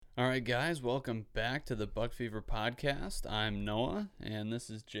All right, guys, welcome back to the Buck Fever podcast. I'm Noah, and this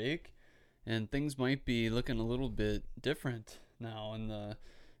is Jake. And things might be looking a little bit different now in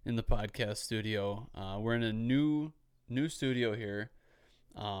the podcast studio. We're in a new studio here.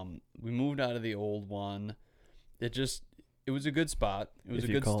 We moved out of the old one. It was a good spot. It was a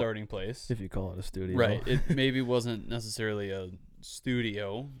good starting place. If you call it a studio. Right. It maybe wasn't necessarily a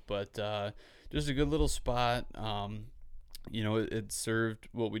studio, but just a good little spot. It served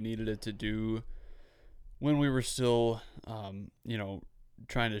what we needed it to do when we were still,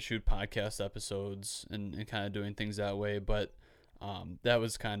 trying to shoot podcast episodes and kind of doing things that way. But that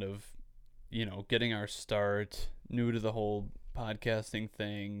was kind of, getting our start, new to the whole podcasting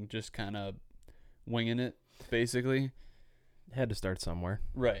thing, just kind of winging it, basically. Had to start somewhere.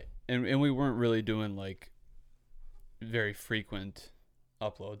 Right. And we weren't really doing, like, very frequent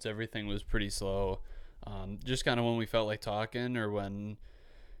uploads. Everything was pretty slow. Just kind of when we felt like talking, or when,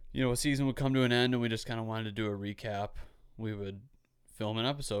 a season would come to an end and we just kind of wanted to do a recap, we would film an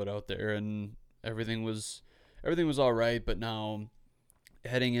episode out there, and everything was all right. But now,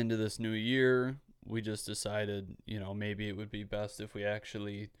 heading into this new year, we just decided, maybe it would be best if we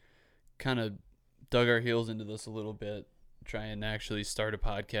actually kind of dug our heels into this a little bit, try and actually start a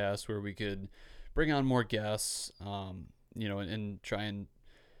podcast where we could bring on more guests, and try and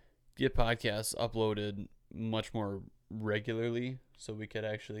get podcasts uploaded much more regularly, so we could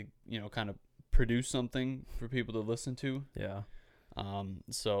actually, kind of produce something for people to listen to. Yeah.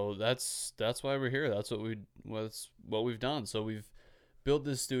 So that's why we're here. That's what we've done. So we've built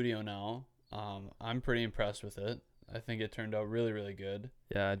this studio now. I'm pretty impressed with it. I think it turned out really, really good.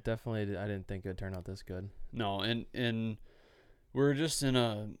 Yeah, definitely. I didn't think it would turn out this good. No, and we're just in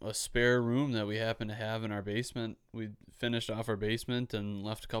a spare room that we happen to have in our basement. We finished off our basement and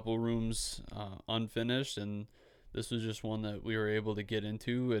left a couple rooms unfinished, and this was just one that we were able to get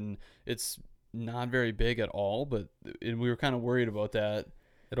into, and it's not very big at all, and we were kind of worried about that.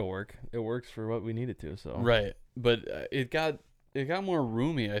 It'll work. It works for what we need it to, so. Right, but it got more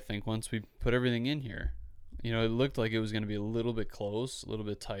roomy, I think, once we put everything in here. It looked like it was going to be a little bit close, a little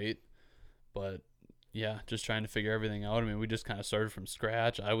bit tight, but yeah, just trying to figure everything out. I mean, we just kind of started from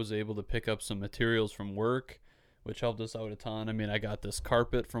scratch. I was able to pick up some materials from work, which helped us out a ton. I mean, I got this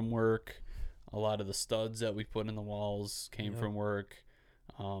carpet from work. A lot of the studs that we put in the walls came from work.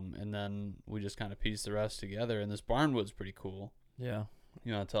 And then we just kind of pieced the rest together. And this barnwood's pretty cool. Yeah.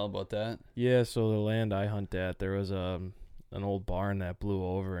 You want to tell about that? Yeah, so the land I hunt at, there was an old barn that blew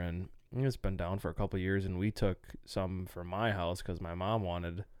over, and it's been down for a couple of years, and we took some for my house because my mom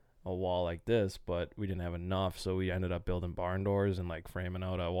wanted a wall like this, but we didn't have enough, so we ended up building barn doors and like framing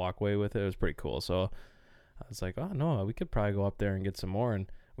out a walkway with it. It was pretty cool. So I was like, oh no, we could probably go up there and get some more. And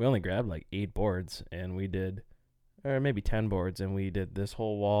we only grabbed like 8 boards, and we did, or maybe 10 boards, and we did this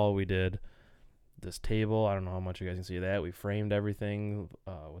whole wall. We did this table. I don't know how much you guys can see that. We framed everything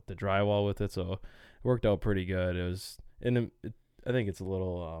with the drywall with it, so it worked out pretty good. It was, and I think it's a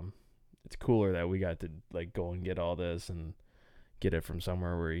little, it's cooler that we got to like go and get all this and get it from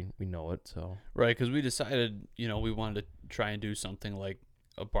somewhere where we know it. So right, because we decided, we wanted to try and do something like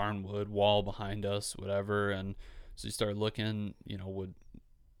a barnwood wall behind us, whatever. And so you start looking,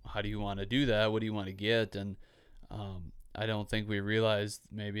 how do you want to do that? What do you want to get? And I don't think we realized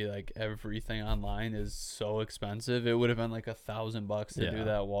maybe like everything online is so expensive. It would have been like $1,000 to do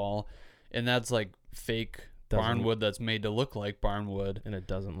that wall, and that's like fake barnwood that's made to look like barnwood, and it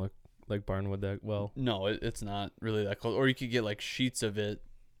doesn't look like barnwood that well. No, it's not really that close. Or you could get like sheets of it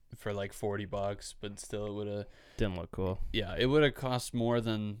for like $40, but still it would have didn't look cool. Yeah, it would have cost more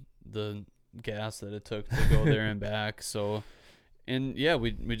than the gas that it took to go there and back. So, and yeah,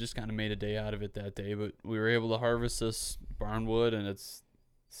 we just kind of made a day out of it that day, but we were able to harvest this barnwood, and it's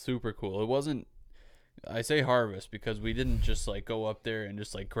super cool. It wasn't, I say harvest because we didn't just like go up there and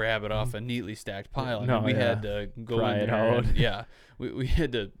just like grab it off a neatly stacked pile. No, we had to go pry in it there out. and, yeah, we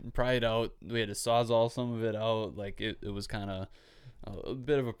had to pry it out. We had to sawzall some of it out. Like it was kind of a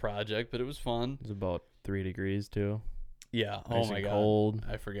bit of a project, but it was fun. It was about 3 degrees too. Yeah. Nice oh my and God. Cold.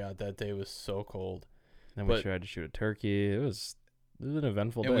 I forgot that day was so cold. Then we tried to shoot a turkey. It was an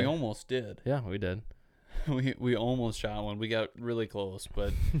eventful day. And we almost did. Yeah, we did. We almost shot one. We got really close,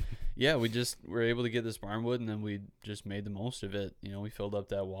 but yeah, we just were able to get this barnwood, and then we just made the most of it. We filled up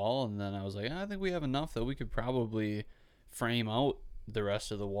that wall, and then I was like, I think we have enough that we could probably frame out the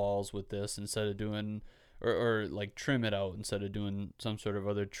rest of the walls with this instead of doing, or like trim it out instead of doing some sort of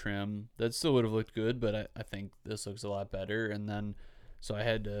other trim. That still would have looked good, but I think this looks a lot better. And then, so I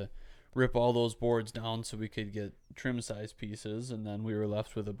had to rip all those boards down so we could get trim size pieces, and then we were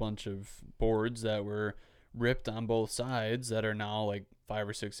left with a bunch of boards that were ripped on both sides that are now like 5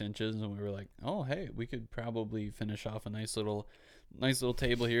 or 6 inches, and we were like, oh hey, we could probably finish off a nice little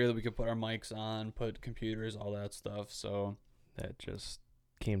table here that we could put our mics on, put computers, all that stuff. So that just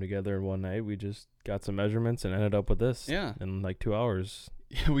came together in one night. We just got some measurements and ended up with this. Yeah. In like 2 hours.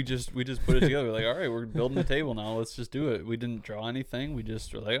 Yeah, we just put it together. Like, all right, we're building a table now. Let's just do it. We didn't draw anything. We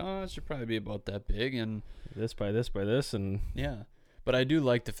just were like, oh, it should probably be about that big, and this by this by this, and yeah. But I do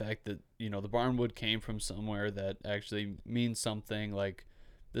like the fact that, you know, the barnwood came from somewhere that actually means something. Like,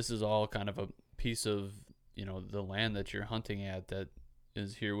 this is all kind of a piece of, you know, the land that you're hunting at that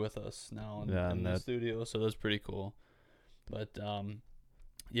is here with us now in the studio. So that's pretty cool. But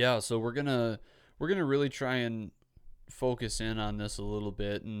yeah, so we're gonna really try and focus in on this a little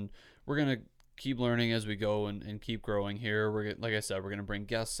bit, and we're gonna keep learning as we go and keep growing here. Like I said, we're gonna bring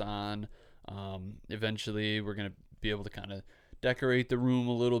guests on. Eventually, we're gonna be able to kind of decorate the room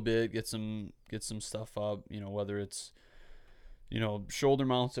a little bit, get some stuff up, you know, whether it's, you know, shoulder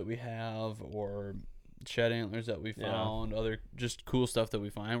mounts that we have or shed antlers that we found, other just cool stuff that we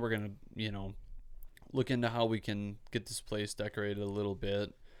find. We're gonna, you know, look into how we can get this place decorated a little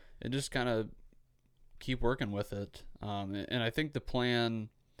bit and just kind of keep working with it. And I think the plan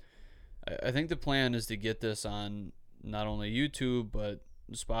is to get this on not only YouTube but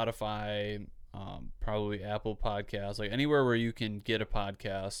Spotify, probably Apple Podcasts, like anywhere where you can get a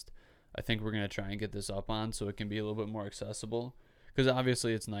podcast. I think we're going to try and get this up on so it can be a little bit more accessible, because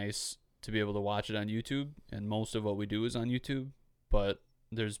obviously it's nice to be able to watch it on YouTube, and most of what we do is on YouTube, but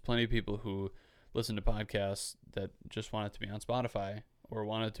there's plenty of people who listen to podcasts that just want it to be on Spotify or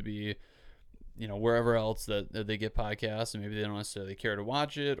want it to be, you know, wherever else that they get podcasts, and maybe they don't necessarily care to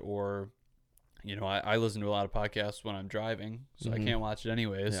watch it. Or, you know, I listen to a lot of podcasts when I'm driving, so I can't watch it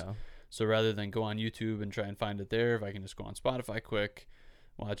anyways. Yeah. So rather than go on YouTube and try and find it there, if I can just go on Spotify quick,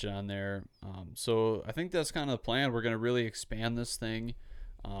 watch it on there. So I think that's kind of the plan. We're going to really expand this thing,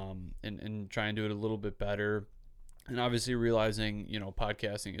 and try and do it a little bit better. And obviously realizing, you know,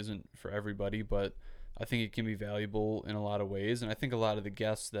 podcasting isn't for everybody, but I think it can be valuable in a lot of ways. And I think a lot of the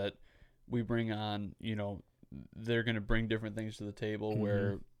guests that we bring on, you know, they're going to bring different things to the table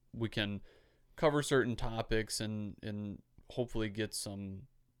where we can cover certain topics and hopefully get some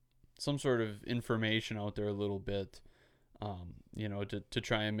sort of information out there a little bit, you know, to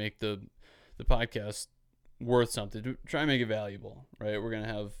try and make the podcast worth something, to try and make it valuable, right? We're going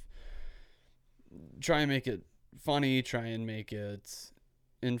to try and make it funny, try and make it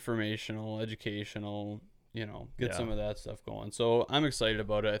informational, educational, you know, get some of that stuff going. So I'm excited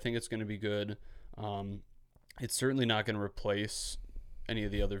about it. I think it's going to be good. It's certainly not going to replace any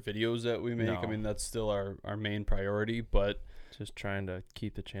of the other videos that we make. No. I mean, that's still our main priority, but just trying to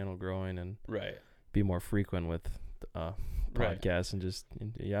keep the channel growing and right, be more frequent with podcasts, and just,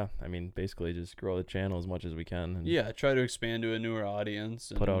 I mean, basically just grow the channel as much as we can. And try to expand to a newer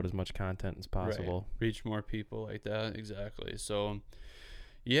audience. And put out as much content as possible. Right, reach more people like that. Exactly. So,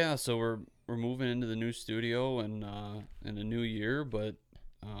 so we're moving into the new studio and in a new year, but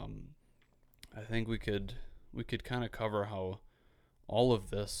I think we could kind of cover how all of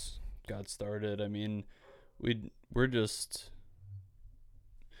this got started. I mean, we're just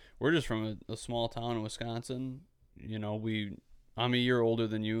from a small town in Wisconsin. You know, I'm a year older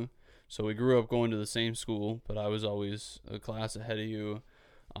than you, so we grew up going to the same school, but I was always a class ahead of you.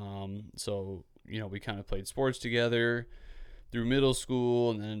 So, you know, we kind of played sports together through middle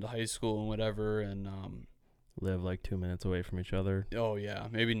school and then into high school and whatever, and live like 2 minutes away from each other. Oh yeah,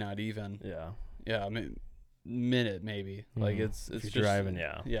 maybe not even. Yeah, minute maybe. Like it's just driving.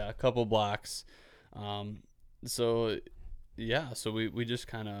 A couple blocks. So we just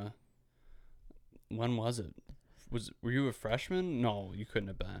kind of. When was it? Were you a freshman? No, you couldn't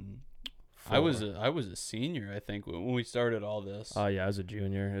have been. 4. I was a senior, I think, when we started all this. Oh yeah, I was a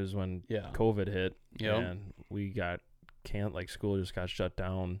junior. It was when COVID hit. Yep. And we school just got shut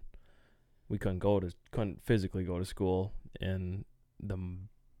down. We couldn't physically go to school in the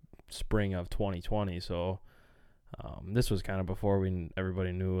spring of 2020. So this was kind of before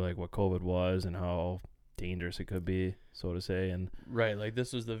everybody knew like what COVID was and how dangerous it could be, so to say. And right, like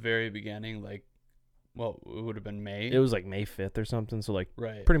this was the very beginning, like, well, it would have been May. It was like May 5th or something. So like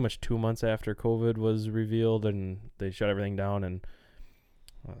right, pretty much 2 months after COVID was revealed and they shut everything down. And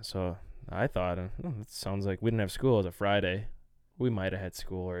so I thought, it sounds like we didn't have school. It was a Friday. We might have had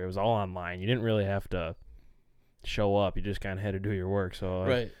school, or it was all online. You didn't really have to show up. You just kind of had to do your work. So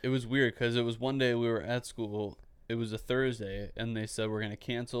right, it was weird because it was one day we were at school. It was a Thursday, and they said we're gonna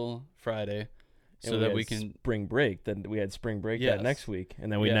cancel Friday, so that we can spring break. Then we had spring break that next week,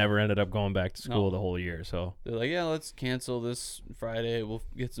 and then we Yeah. never ended up going back to school No. the whole year. So They're like, yeah, let's cancel this Friday. We'll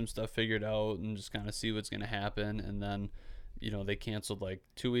get some stuff figured out and just kind of see what's going to happen. And then, they canceled like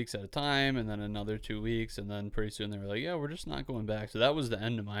 2 weeks at a time and then another 2 weeks. And then pretty soon they were like, yeah, we're just not going back. So that was the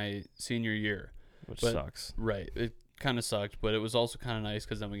end of my senior year. which But- sucks. Right. It kind of sucked, but it was also kind of nice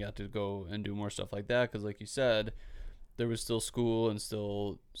because then we got to go and do more stuff like that. Because like you said, there was still school and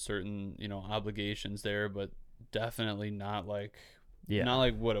still certain, obligations there, but definitely not like Yeah. not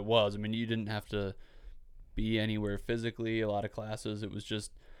like what it was. I mean, you didn't have to be anywhere physically. A lot of classes, it was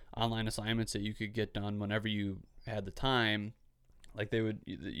just online assignments that you could get done whenever you had the time. Like they would,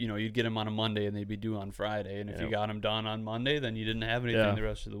 you'd get them on a Monday and they'd be due on Friday. And if you Yep. got them done on Monday, then you didn't have anything Yeah. the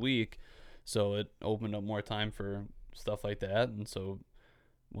rest of the week. So it opened up more time for stuff like that. And so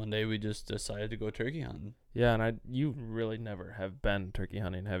one day we just decided to go turkey hunting. Yeah, and you really never have been turkey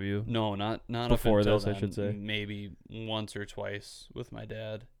hunting, have you? No, not Before up until this, I should then. say. Maybe once or twice with my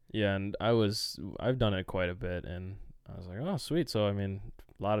dad. Yeah, and I've done it quite a bit, and I was like, oh, sweet. So, I mean,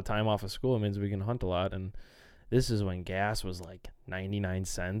 a lot of time off of school means we can hunt a lot, and this is when gas was like 99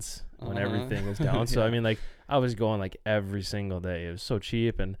 cents when everything was down. So, I Yeah. mean, like, I was going like every single day. It was so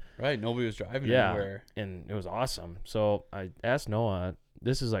cheap, and Right, nobody was driving Yeah. anywhere. and it was awesome. So I asked Noah,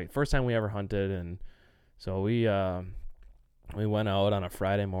 this is like first time we ever hunted, and so we went out on a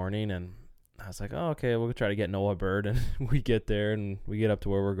Friday morning, and I was like, oh, okay, we'll try to get Noah a bird. And we get there and we get up to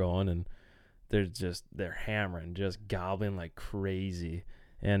where we're going, and they're hammering, just gobbling like crazy.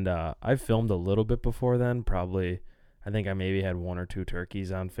 And I filmed a little bit before then, probably. I think I maybe had 1 or 2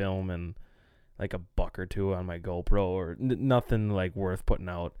 turkeys on film and like a buck or 2 on my GoPro, or nothing like worth putting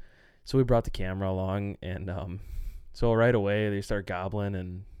out. So we brought the camera along, and so right away they start gobbling,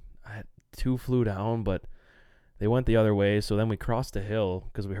 and I had 2 flew down, but they went the other way. So then we crossed the hill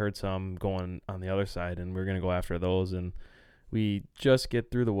because we heard some going on the other side, and we were going to go after those. And we just get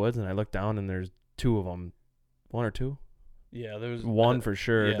through the woods, and I look down, and there's 2 of them. 1 or 2? Yeah, there was One for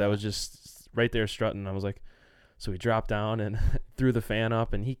sure yeah. that was just right there strutting. I was like, so we dropped down and threw the fan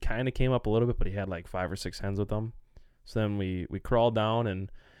up, and he kind of came up a little bit, but he had like 5 or 6 hens with him. So then we crawled down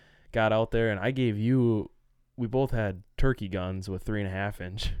and got out there, and I gave you, we both had turkey guns with 3.5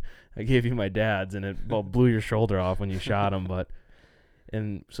 inch. I gave you my dad's, and it about blew your shoulder off when you shot him.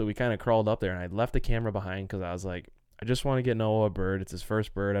 And so we kind of crawled up there, and I left the camera behind because I was like, I just want to get Noah a bird. It's his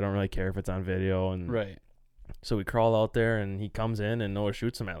first bird. I don't really care if it's on video. And right. so we crawl out there, and he comes in, and Noah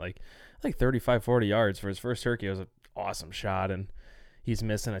shoots him at like 35, 40 yards for his first turkey. It was an awesome shot, and he's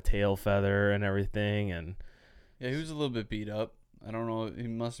missing a tail feather and everything. And Yeah, he was a little bit beat up. I don't know. He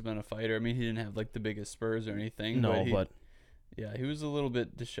must have been a fighter. I mean, he didn't have like the biggest spurs or anything. no, but but yeah, he was a little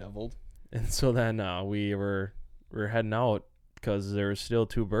bit disheveled. and so then we were heading out because there were still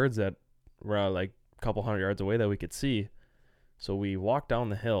 2 birds that were like a couple 100 yards away that we could see. So we walked down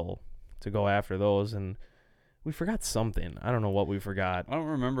the hill to go after those, and we forgot something. I don't know what we forgot. I don't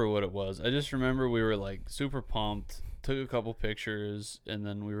remember what it was. I just remember we were like super pumped, took a couple pictures, and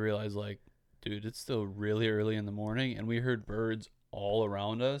then we realized like, dude, it's still really early in the morning, and we heard birds all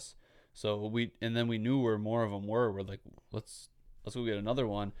around us. So we knew where more of them were. We're like, let's go get another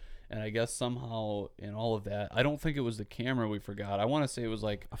one. And I guess somehow in all of that, I don't think it was the camera we forgot. I want to say it was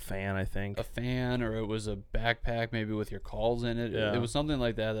like A fan, I think. a fan, or it was a backpack maybe with your calls in it. Yeah. It was something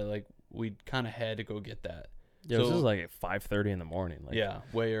like that like we kind of had to go get that. Yeah, this So- is like at 5:30 in the morning. Like, Yeah,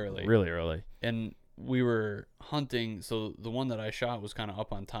 way early. really early. And we were hunting, so the one that I shot was kind of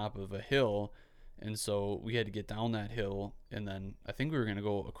up on top of a hill, and so we had to get down that hill, and then I think we were gonna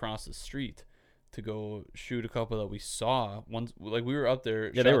go across the street to go shoot a couple that we saw once. Like we were up there,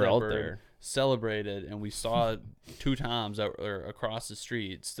 Yeah, shot they were that out bird, there. celebrated, and we saw 2 toms that were across the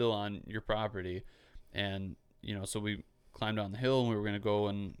street, still on your property, and so we climbed down the hill, and we were gonna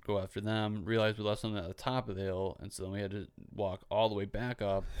go after them. Realized we left something at the top of the hill, and so then we had to walk all the way back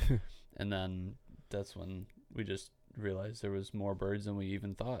up, and then that's when we just realized there was more birds than we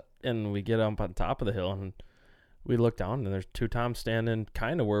even thought. And we get up on top of the hill, and we look down, and there's 2 toms standing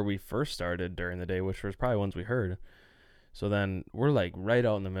kind of where we first started during the day, which was probably ones we heard. So then we're like right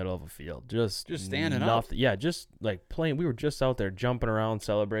out in the middle of a field, just standing up. nothing. Yeah, just like playing. We were just out there jumping around,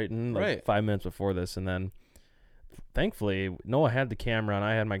 celebrating like Right. 5 minutes before this, and then thankfully Noah had the camera and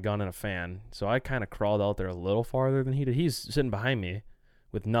I had my gun and a fan, so I kind of crawled out there a little farther than he did. He's sitting behind me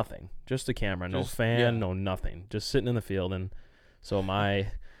with nothing, just a camera, no Just- fan, yeah. no nothing, just sitting in the field. And so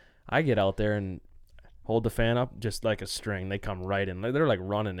I get out there and hold the fan up just like a string. They come right in. They're like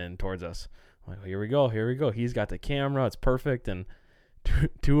running in towards us. I'm like, here we go. He's got the camera. It's perfect. And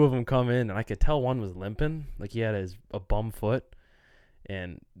 2 of them come in, and I could tell one was limping, like he had a bum foot.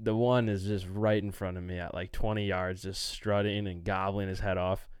 and the one is just right in front of me at like 20 yards, just strutting and gobbling his head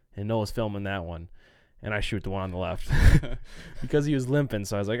off. And Noah's filming that one, and I shoot the one on the left because he was limping.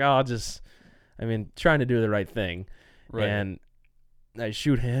 So I was like, oh, trying to do the right thing. Right. And I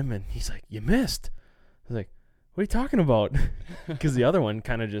shoot him, and he's like, you missed. I was like, what are you talking about? Because the other one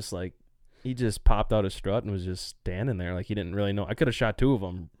kind of just like, he just popped out a strut and was just standing there like he didn't really know. I could have shot 2 of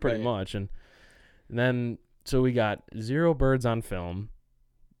them pretty Right. much. And then, so we got 0 birds on film,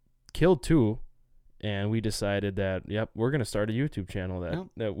 killed 2, and we decided that, yep, we're going to start a YouTube channel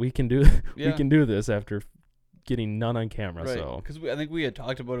that we can do we can do this after getting none on camera. Right. So Because I think we had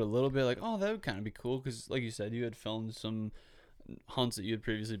talked about it a little bit, like, oh, that would kind of be cool. Because, like you said, you had filmed some hunts that you had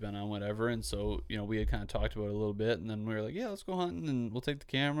previously been on, whatever. And so, we had kind of talked about it a little bit. And then we were like, yeah, let's go hunting and we'll take the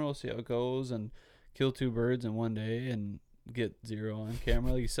camera. We'll see how it goes and kill 2 birds in one day and get 0 on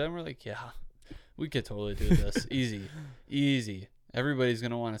camera, like you said. And we're like, yeah, we could totally do this. Easy. Everybody's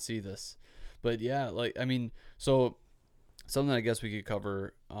going to want to see this. But yeah, so something I guess we could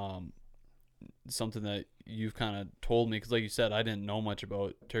cover, something that you've kind of told me, because like you said, I didn't know much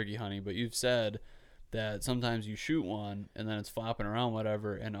about turkey hunting, but you've said that sometimes you shoot one and then it's flopping around,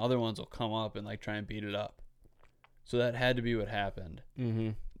 whatever, and other ones will come up and like try and beat it up. So that had to be what happened.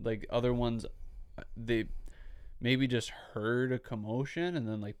 Like other ones, they maybe just heard a commotion and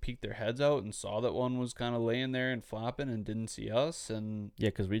then like peeked their heads out and saw that one was kind of laying there and flopping and didn't see us. And yeah,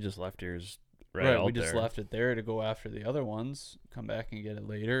 because we just left yours we just left it there to go after the other ones, come back and get it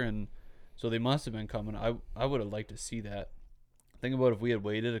later. And so they must have been coming. I would have liked to see that. Think about if we had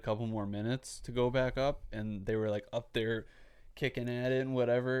waited a couple more minutes to go back up and they were like up there kicking at it and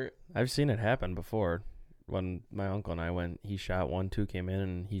whatever. I've seen it happen before. When my uncle and I went, he shot one, 2 came in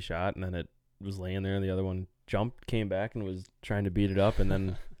and he shot, and then it was laying there and the other one jumped, came back and was trying to beat it up, and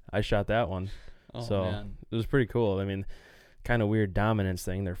then I shot that one. Oh, so man. it was pretty cool. I mean, kind of weird dominance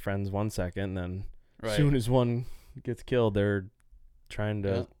thing. They're friends 1 second, and then Right. as soon as one gets killed, they're trying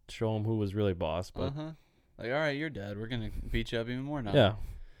to show him who was really boss. But like, all right, you're dead. We're gonna beat you up even more now. yeah,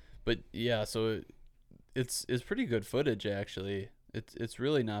 But yeah, so it's pretty good footage actually. It's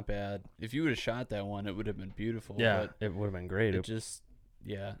really not bad. If you would have shot that one, it would have been beautiful. yeah, But it would have been great. it just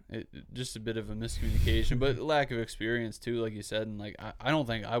just a bit of a miscommunication, but lack of experience too, like you said. And like I don't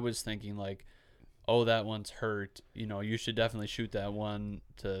think I was thinking like, oh, that one's hurt. You should definitely shoot that one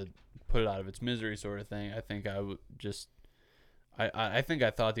to put it out of its misery, sort of thing. I think I would just. I think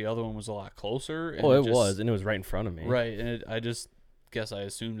I thought the other one was a lot closer. And it was, and it was right in front of me. Right, and I just guess I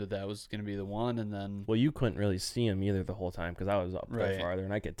assumed that was going to be the one, and then... Well, you couldn't really see him either the whole time because I was up Right. farther,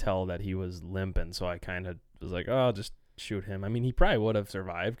 and I could tell that he was limping, so I kind of was like, oh, I'll just shoot him. I mean, he probably would have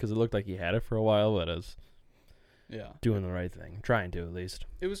survived because it looked like he had it for a while, but I was doing the right thing, trying to at least.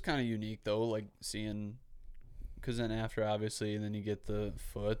 It was kind of unique, though, like seeing... Because then after, obviously, then you get the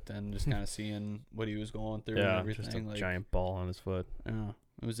foot and just kind of seeing what he was going through and everything. Just a like, giant ball on his foot. Yeah,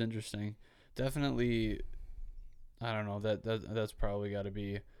 it was interesting. Definitely, I don't know, that's probably got to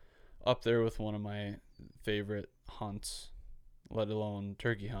be up there with one of my favorite hunts, let alone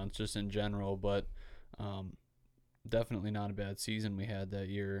turkey hunts, just in general. But definitely not a bad season we had that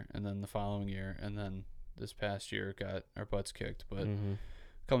year, and then the following year, and then this past year got our butts kicked. But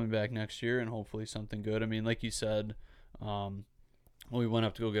coming back next year and hopefully something good. I mean, like you said, when we went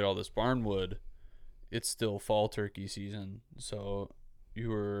up to go get all this barn wood, it's still fall turkey season. So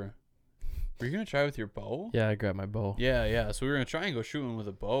were you gonna try with your bow? Yeah, I grabbed my bow. Yeah. So we were gonna try and go shooting with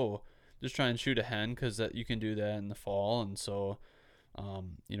a bow, just try and shoot a hen, because that you can do that in the fall. And so,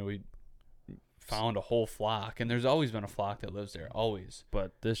 we found a whole flock, and there's always been a flock that lives there, always.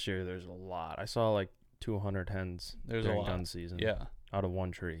 But this year there's a lot. I saw like 200 hens There's during a lot. gun season. Yeah. Out of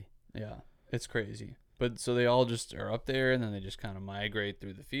one tree. Yeah, it's crazy. But so they all just are up there, and then they just kind of migrate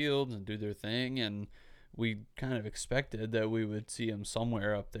through the fields and do their thing. And we kind of expected that we would see them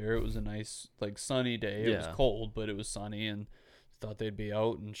somewhere up there. It was a nice, like, sunny day. It was cold, but it was sunny, and thought they'd be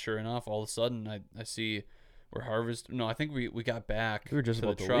out. And sure enough, all of a sudden, I see we're harvesting. No, I think we got back. We were just to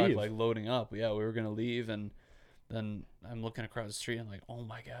about the to truck, leave. like loading up. Yeah, we were gonna leave, and then I'm looking across the street. And I'm like, oh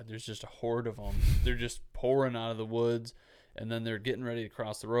my God, there's just a horde of them. They're just pouring out of the woods. And then they're getting ready to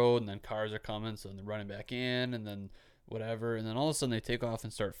cross the road, and then cars are coming, so then they're running back in, and then whatever. And then all of a sudden they take off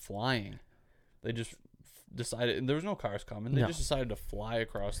and start flying. They just decided, and there was no cars coming. They just decided to fly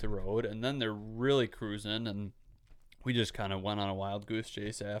across the road, and then they're really cruising, and we just kind of went on a wild goose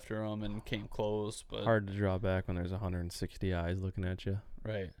chase after them and came close. But hard to draw back when there's 160 eyes looking at you.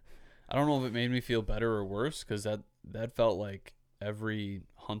 Right. I don't know if it made me feel better or worse, because that felt like every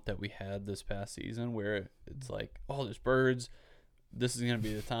hunt that we had this past season, where it's like, oh, there's birds, this is gonna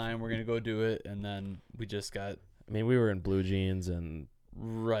be the time we're gonna go do it, and then we just got... I mean, we were in blue jeans and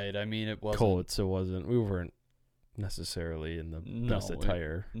Right. I mean, it wasn't coats. It wasn't. We weren't necessarily in the best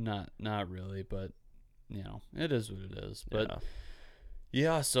attire. Not really, but it is what it is. But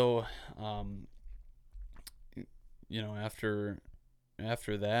yeah, so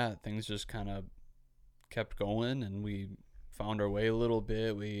after that, things just kind of kept going, and we found our way a little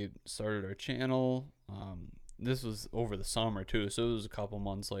bit. We started our channel. This was over the summer too, so it was a couple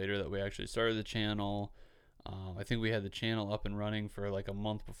months later that we actually started the channel. I think we had the channel up and running for like a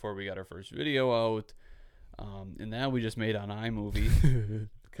month before we got our first video out. And that we just made on iMovie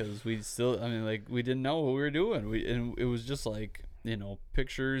because we didn't know what we were doing. And it was just like,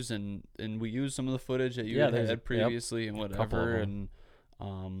 pictures and we used some of the footage that you had previously and whatever. And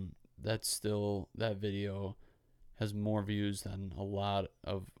that video has more views than a lot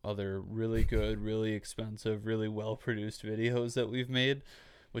of other really good, really expensive, really well produced videos that we've made,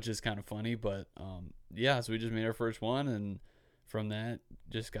 which is kind of funny. But so we just made our first one, and from that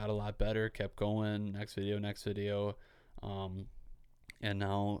just got a lot better, kept going, next video, and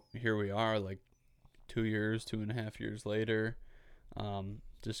now here we are, like 2.5 years later,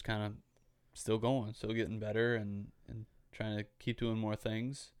 just kind of still going, still getting better, and trying to keep doing more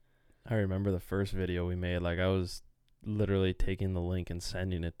things. I remember the first video we made, like I was literally taking the link and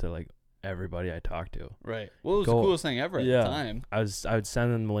sending it to like everybody I talked to. Right. Well, it was the coolest thing ever at the time. I would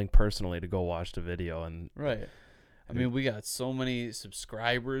send them the link personally to go watch the video. And right. I mean, we got so many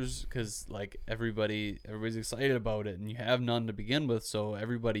subscribers because like everybody's excited about it, and you have none to begin with, so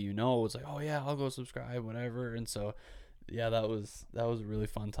everybody was like, oh yeah, I'll go subscribe, whatever. And so yeah, that was a really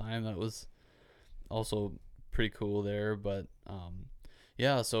fun time. That was also pretty cool there. But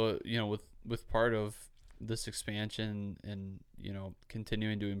so with part of this expansion and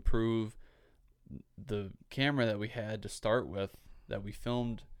continuing to improve the camera that we had to start with, that we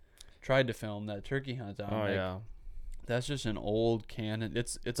tried to film that turkey hunt on. That's just an old Canon.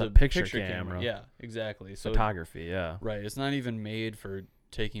 It's a picture camera. Yeah, exactly. So photography. Yeah. Right. It's not even made for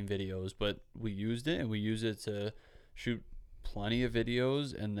taking videos, but we used it, and we use it to shoot plenty of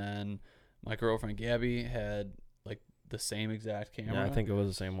videos. And then my girlfriend Gabby had like the same exact camera. Yeah, I think it was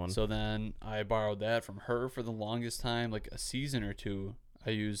the same one. So then I borrowed that from her for the longest time, like a season or two. I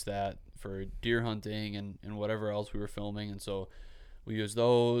used that for deer hunting and whatever else we were filming. And so we used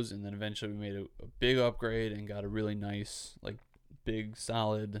those, and then eventually we made a big upgrade and got a really nice, like, big,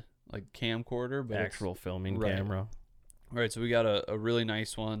 solid, like, camcorder. But actual filming camera. Right, so we got a really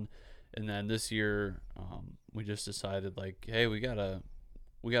nice one. And then this year, we just decided, like, hey, we got a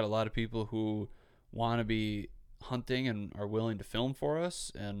lot of people who want to be hunting and are willing to film for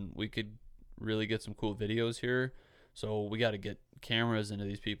us, and we could really get some cool videos here. So we got to get cameras into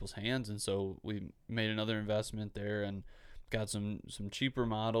these people's hands, and so we made another investment there and got some cheaper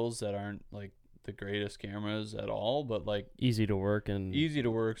models that aren't like the greatest cameras at all, but like easy to work,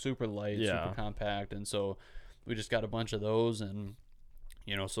 super light, super compact. And so we just got a bunch of those. And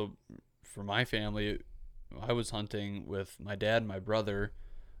so for my family, I was hunting with my dad and my brother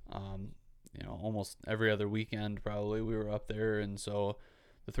almost every other weekend. Probably we were up there, and so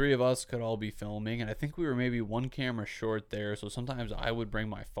the three of us could all be filming, and I think we were maybe one camera short there, so sometimes I would bring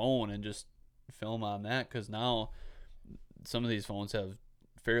my phone and just film on that, because now some of these phones have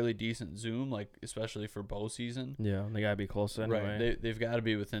fairly decent zoom, like especially for bow season. Yeah, they gotta be close anyway. Right, they've got to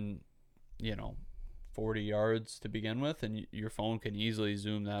be within 40 yards to begin with, and your phone can easily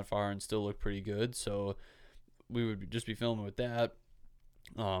zoom that far and still look pretty good. So we would just be filming with that.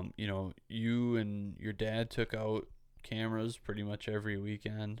 You and your dad took out cameras pretty much every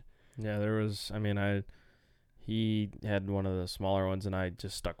weekend. Yeah, he had one of the smaller ones, and I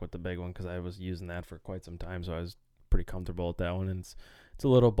just stuck with the big one because I was using that for quite some time, so I was pretty comfortable with that one. And it's a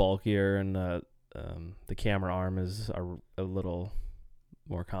little bulkier, and the camera arm is a little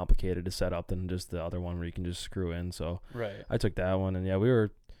more complicated to set up than just the other one where you can just screw in. So I took that one, and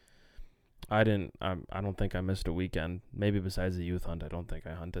I don't think I missed a weekend. Maybe besides the youth hunt, I don't think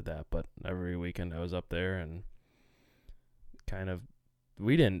I hunted that, but every weekend I was up there, and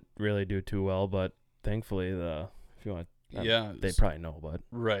we didn't really do too well, but thankfully they probably know, but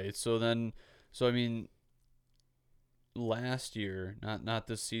right. So I mean, last year, not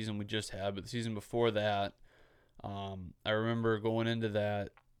this season we just had, but the season before that, I remember going into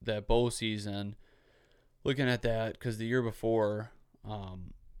that bow season, looking at that, because the year before,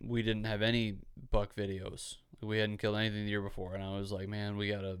 we didn't have any buck videos. We hadn't killed anything the year before, and I was like, man, we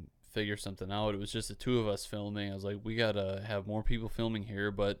gotta figure something out. It was just the two of us filming. I was like, we gotta have more people filming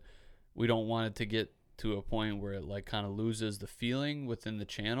here, but we don't want it to get to a point where it like kind of loses the feeling within the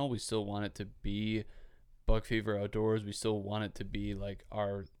channel. We still want it to be Buck Fever Outdoors. We still want it to be like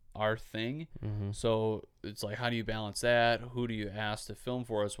our our thing. Mm-hmm. So it's like, how do you balance that? Who do you ask to film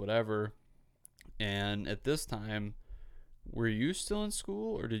for us, whatever? And at this time, were you still in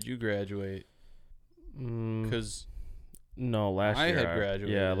school or did you graduate? Because No, last I year had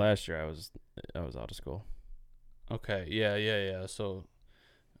graduated. Yeah, last year I was out of school. Okay, yeah. So,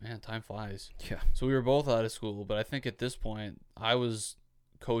 man, time flies. Yeah. So we were both out of school, but I think at this point I was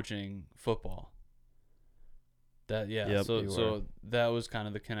coaching football. Yep, you So that was kind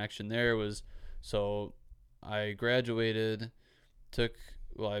of the connection there was, so I graduated,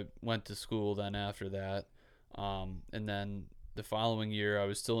 I went to school then after that, and then the following year I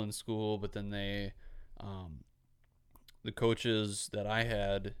was still in school, but then the coaches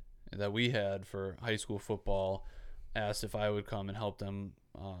that we had for high school football asked if I would come and help them.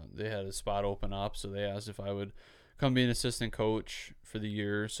 They had a spot open up, so they asked if I would come be an assistant coach for the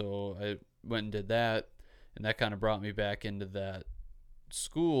year. So I went and did that, and that kind of brought me back into that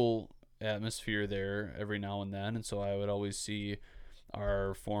school atmosphere there every now and then. And so I would always see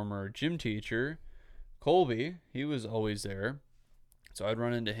our former gym teacher, Colby. He was always there. So I'd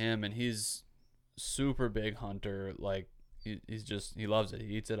run into him, and he's super big hunter. Like he loves it.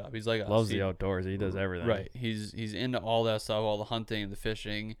 He eats it up. He's like loves the outdoors. He does everything. Right. He's into all that stuff, all the hunting and the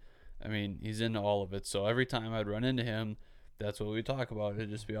fishing. I mean, he's into all of it. So every time I'd run into him, that's what we talk about. It'd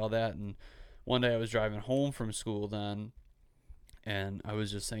just be all that. And one day I was driving home from school then, and I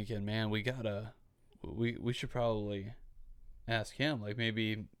was just thinking, man, we should probably ask him. Like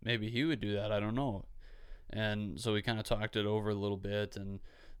maybe he would do that. I don't know. And so we kind of talked it over a little bit, and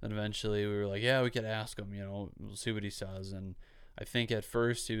then eventually we were like, yeah, we could ask him, we'll see what he says. And I think at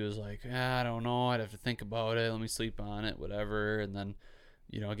first he was like, I don't know, I'd have to think about it, let me sleep on it, whatever. And then,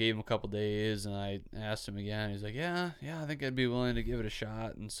 I gave him a couple days, and I asked him again. He's like, yeah, I think I'd be willing to give it a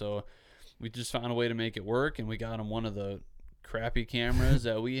shot. And so we just found a way to make it work, and we got him one of the crappy cameras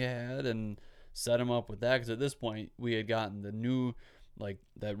that we had and set him up with that, because at this point we had gotten the new, like,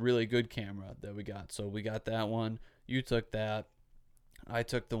 that really good camera that we got. So we got that one. You took that. I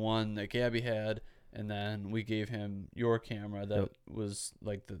took the one that Gabby had, and then we gave him your camera that was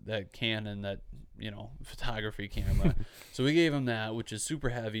like that Canon, that photography camera. So we gave him that, which is super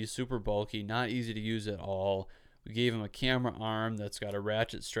heavy, super bulky, not easy to use at all. We gave him a camera arm that's got a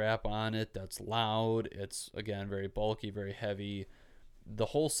ratchet strap on it, that's loud. It's, again, very bulky, very heavy. The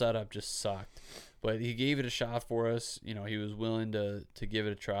whole setup just sucked. But he gave it a shot for us. He was willing to give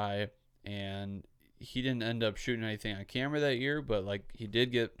it a try, and he didn't end up shooting anything on camera that year, but like he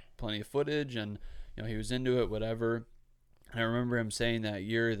did get plenty of footage, and he was into it, whatever. And I remember him saying that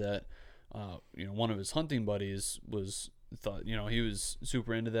year that one of his hunting buddies thought he was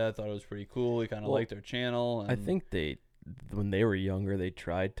super into that, thought it was pretty cool. He kind of liked their channel. And I think when they were younger, they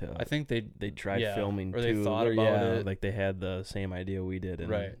tried to. I think they tried filming, or too. They thought about it. Like they had the same idea we did.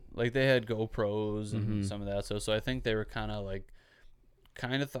 Right. Like they had GoPros and some of that. So I think they were kind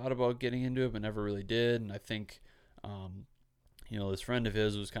of thought about getting into it, but never really did. And I think, this friend of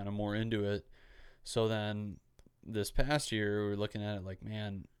his was kind of more into it. So then this past year, we were looking at it like,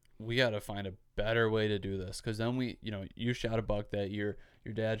 man, we got to find a better way to do this. Because then you shot a buck that year.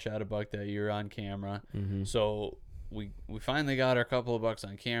 Your dad shot a buck that year on camera. Mm-hmm. So we finally got our couple of bucks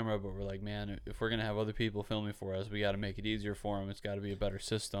on camera, but we're like, man, if we're going to have other people filming for us, we got to make it easier for them. It's got to be a better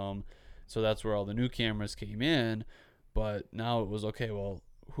system. So that's where all the new cameras came in. But now it was, okay, well,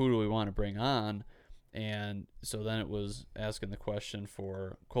 who do we want to bring on? And so then it was asking the question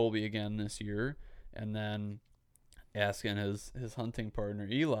for Colby again this year, and then asking his hunting partner,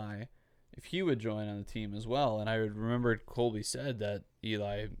 Eli, if he would join on the team as well. And I would remember Colby said that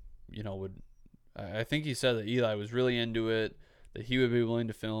Eli, I think he said that Eli was really into it, that he would be willing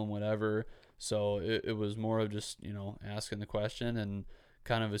to film, whatever. So it was more of just, asking the question and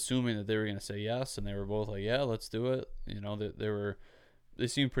kind of assuming that they were going to say yes, and they were both like, yeah, let's do it. They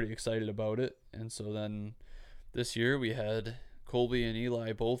seemed pretty excited about it. And so then this year we had Colby and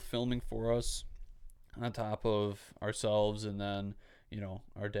Eli both filming for us on top of ourselves, and then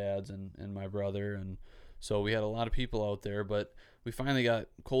our dads and my brother. And so we had a lot of people out there, but we finally got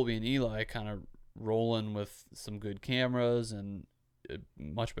Colby and Eli kind of rolling with some good cameras and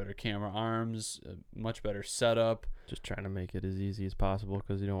much better camera arms, much better setup. Just trying to make it as easy as possible,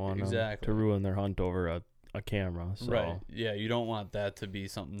 because you don't want them to to ruin their hunt over a camera. So. Right. Yeah, you don't want that to be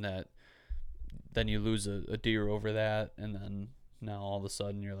something that then you lose a deer over that, and then now all of a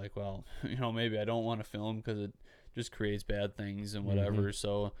sudden you're like, well, maybe I don't want to film because it just creates bad things and whatever. Mm-hmm.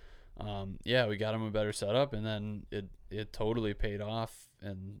 So we got them a better setup, and then it totally paid off.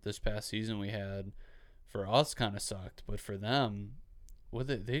 And this past season we had, for us, kind of sucked, but for them,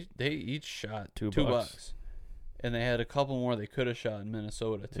 they each shot $2. and they had a couple more they could have shot in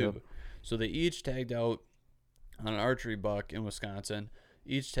Minnesota too. Yep. So they each tagged out on an archery buck in Wisconsin,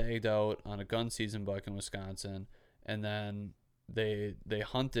 each tagged out on a gun season buck in Wisconsin, and then they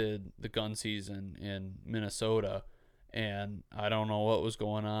hunted the gun season in Minnesota. And I don't know what was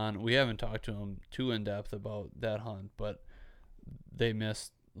going on. We haven't talked to them too in depth about that hunt, but they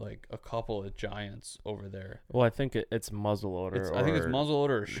missed like a couple of giants over there. Well, I think it's muzzleloader. I think it's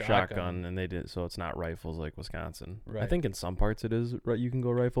muzzleloader or shotgun. and they did so it's not rifles like Wisconsin. I Right. think in some parts it is right. You can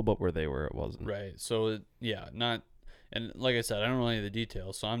go rifle, but where they were, it wasn't. Right. So not, and like I said, I don't know any of the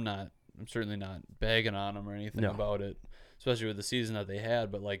details, so I'm certainly not bagging on them or anything No. about it, especially with the season that they had.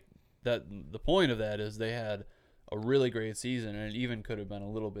 But like that, the point of that is they had a really great season, and it even could have been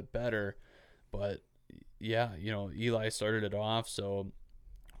a little bit better. But yeah, Eli started it off, so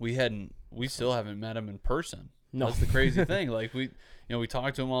we still haven't met him in person. No. That's the crazy thing. Like we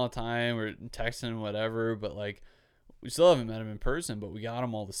talk to him all the time or texting him, whatever, but like we still haven't met him in person, but we got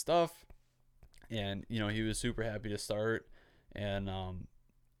him all the stuff, and he was super happy to start. And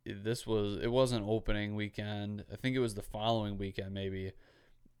it wasn't opening weekend. I think it was the following weekend maybe,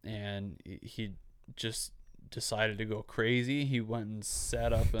 and he just decided to go crazy. He went and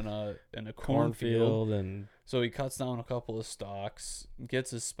sat up in a cornfield, and so he cuts down a couple of stalks,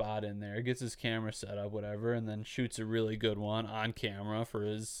 gets his spot in there, gets his camera set up, whatever, and then shoots a really good one on camera for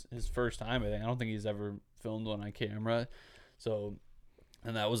his first time. I don't think he's ever filmed one on camera. So,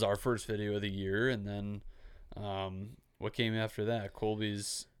 and that was our first video of the year. And then what came after that?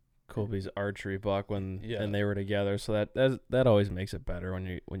 Colby's archery buck when Yeah. and they were together. So that always makes it better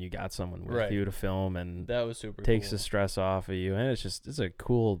when you got someone with Right. you to film, and That was super takes cool. the stress off of you, and it's a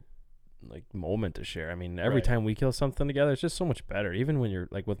cool like moment to share. I mean, every Right. time we kill something together, it's just so much better. Even when you're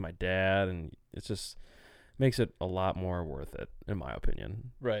like with my dad, and it's just makes it a lot more worth it, in my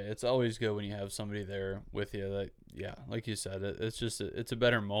opinion. Right. It's always good when you have somebody there with you. That, yeah, like you said, it's just it's a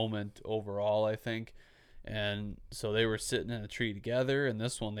better moment overall, I think. And so they were sitting in a tree together, and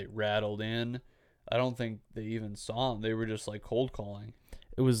this one they rattled in. I don't think they even saw him. They were just like cold calling.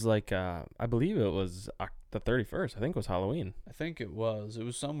 It was like I believe it was the 31st. I think it was Halloween. I think it was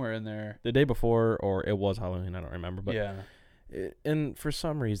somewhere in there. The day before, or it was Halloween. I don't remember, but Yeah. And for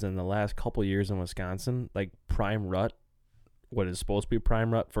some reason, the last couple years in Wisconsin, like prime rut, what is supposed to be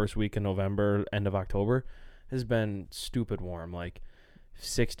prime rut, first week in November, end of October, has been stupid warm, like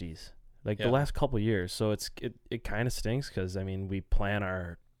 60s, like Yeah. the last couple years. So it kind of stinks because I mean we plan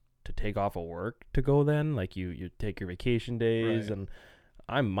to take off of work to go then, like you take your vacation days, Right.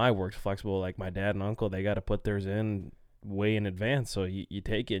 and my work's flexible. Like my dad and uncle, they got to put theirs in way in advance, so you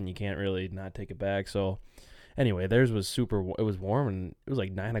take it and you can't really not take it back. So. Anyway, theirs was it was warm, and it was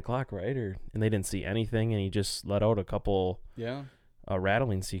like 9 o'clock, right? And they didn't see anything, and he just let out a couple Yeah.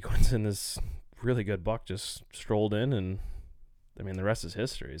 rattling sequence, and this really good buck just strolled in, and I mean, the rest is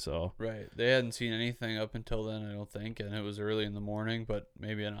history, so. Right. They hadn't seen anything up until then, I don't think, and it was early in the morning, but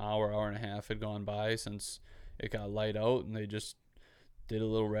maybe an hour and a half had gone by since it got light out, and they just did a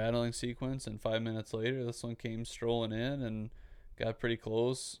little rattling sequence, and 5 minutes later, this one came strolling in and got pretty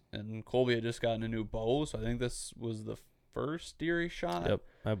close, and Colby had just gotten a new bow, so I think this was the first deer he shot. Yep,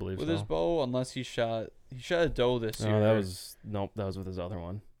 I believe with so. his bow, unless he shot a doe this year. No, that was with his other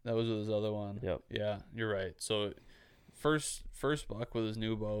one. That was with his other one. Yep. Yeah, you're right. So first buck with his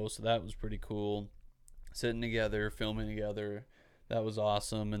new bow, so that was pretty cool. Sitting together, filming together, that was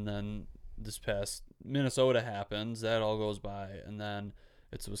awesome. And then this past Minnesota happens, that all goes by, and then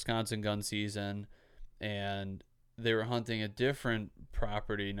it's Wisconsin gun season, and they were hunting a different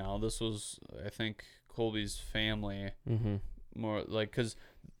property now. This was, I think, Colby's family, Mm-hmm. more like, because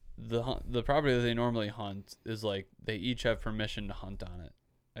the property that they normally hunt is like they each have permission to hunt on it.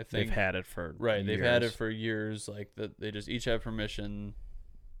 I think They've had it for right. They've had it years. for years. Like that, they just each have permission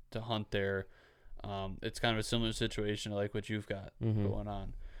to hunt there. It's kind of a similar situation to like what you've got Mhm. going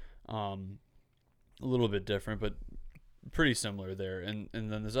on. A little bit different, but pretty similar there. And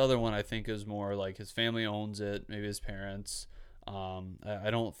then this other one I think is more like his family owns it, maybe his parents. I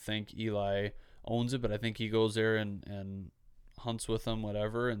don't think Eli owns it, but I think he goes there and hunts with them,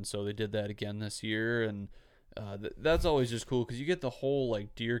 whatever. And so they did that again this year, and that's always just cool because you get the whole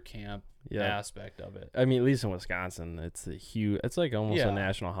like deer camp Yeah. aspect of it. I mean, at least in Wisconsin, it's a huge. It's like almost Yeah. a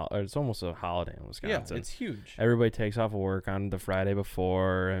national. Or it's almost a holiday in Wisconsin. Yeah, it's huge. Everybody takes off of work on the Friday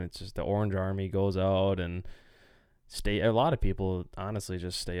before, and it's just the Orange Army goes out and stay. A lot of people honestly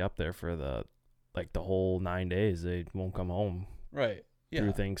just stay up there for the whole 9 days. They won't come home Right. Yeah.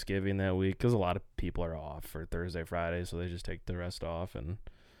 through Thanksgiving that week because a lot of people are off for Thursday, Friday, so they just take the rest off. And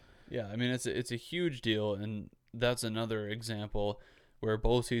Yeah, I mean it's a huge deal, and that's another example where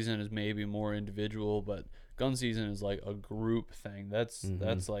bow season is maybe more individual, but gun season is like a group thing. That's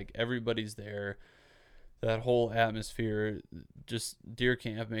Mhm. like everybody's there. That whole atmosphere, just deer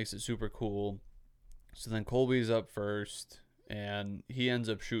camp makes it super cool. So then Colby's up first, and he ends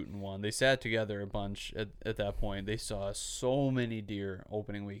up shooting one. They sat together a bunch at that point. They saw so many deer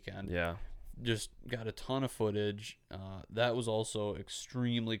opening weekend. Yeah. Just got a ton of footage. That was also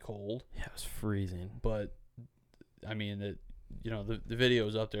extremely cold, Yeah, it was freezing. but I mean, the video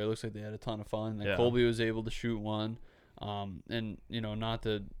is up there. It looks like they had a ton of fun. Then Yeah. Colby was able to shoot one, and not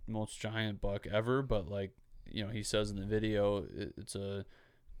the most giant buck ever, but like he says in the video, it's a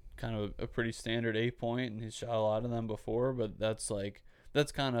kind of a pretty standard 8-point, and he's shot a lot of them before. But that's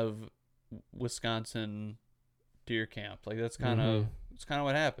kind of Wisconsin deer camp. Like that's kind of it's kind of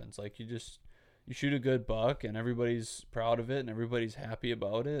what happens. Like you shoot a good buck, and everybody's proud of it, and everybody's happy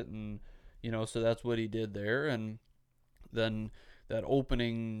about it, and so that's what he did there. And then that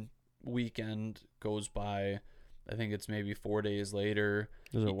opening weekend goes by. I think it's maybe 4 days later.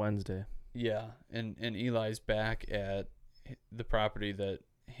 It was a Wednesday. Yeah, and Eli's back at the property that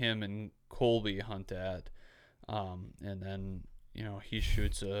him and Colby hunt at, and then he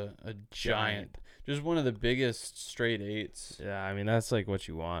shoots a giant, just one of the biggest straight 8s. Yeah, I mean that's like what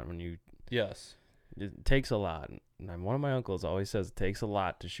you want when you. Yes. It takes a lot. And one of my uncles always says it takes a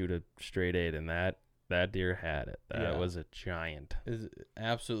lot to shoot a straight 8, and that deer had it. That was a giant. Is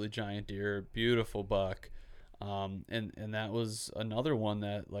absolutely giant deer, beautiful buck, and that was another one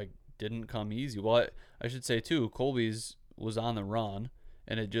that like didn't come easy. Well, I should say too, Colby's was on the run,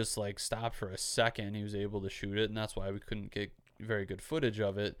 and it just like stopped for a second. He was able to shoot it, and that's why we couldn't get very good footage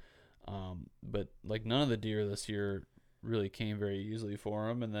of it. But like none of the deer this year really came very easily for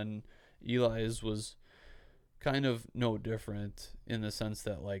him, and then Eli's was kind of no different in the sense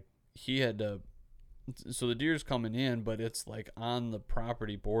that like he had to. So the deer's coming in, but it's like on the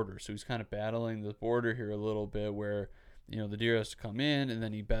property border. So he's kind of battling the border here a little bit where, the deer has to come in, and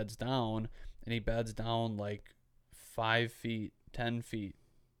then he beds down, and he beds down like 5 feet, 10 feet.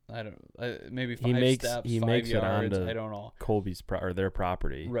 Maybe 5 steps, he 5 makes yards. it onto I don't know. Colby's or their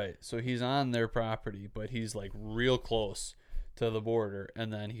property. Right. So he's on their property, but he's like real close to the border,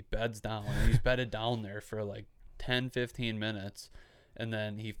 and then he beds down, and he's bedded down there for like 10-15 minutes. And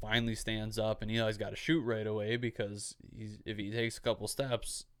then he finally stands up, and Eli's got to shoot right away because if he takes a couple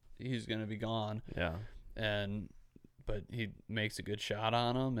steps, he's going to be gone. Yeah. But he makes a good shot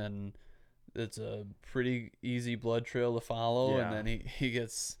on him, and it's a pretty easy blood trail to follow. Yeah. And then he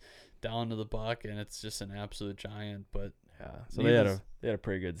gets down to the buck, and it's just an absolute giant. But yeah, so they had a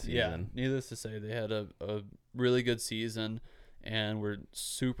pretty good season. Yeah, needless to say, they had a really good season, and we're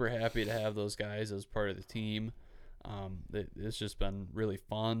super happy to have those guys as part of the team. It's just been really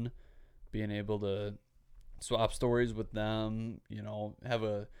fun being able to swap stories with them, have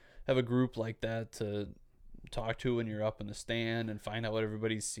a group like that to talk to when you're up in the stand and find out what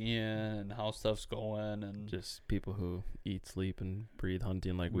everybody's seeing and how stuff's going, and just people who eat, sleep, and breathe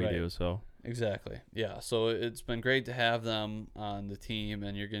hunting like we Right. do. So exactly. Yeah, so it's been great to have them on the team,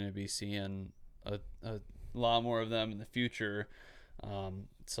 and you're going to be seeing a lot more of them in the future.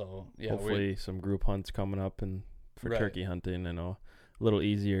 So yeah, hopefully some group hunts coming up and for Right. turkey hunting, a little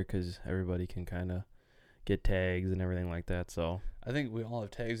easier because everybody can kind of get tags and everything like that. So I think we all have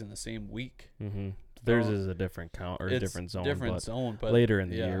tags in the same week. theirs is a different count or a It's different zone. But later in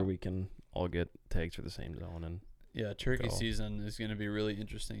the yeah. year we can all get tags for the same zone. And Yeah, turkey go. season is going to be really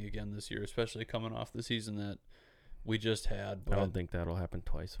interesting again this year, especially coming off the season that we just had. I But don't think that'll happen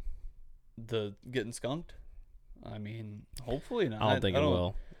twice. the getting skunked, I mean, hopefully not. I don't think it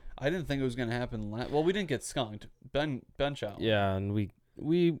will. I didn't think it was going to happen. Well, we didn't get skunked. Ben shot one. Yeah, and we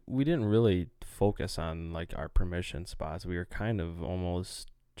didn't really focus on like our permission spots. We were kind of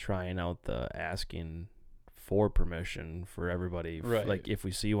almost trying out the asking for permission for everybody. Right. Like if we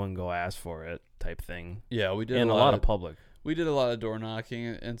see one, go ask for it type thing. Yeah, we did And a lot of public. We did a lot of door knocking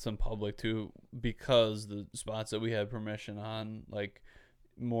and some public too, because the spots that we had permission on, like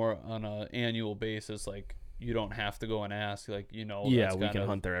more on a annual basis, like you don't have to go and ask, like Yeah, that's we kind can of,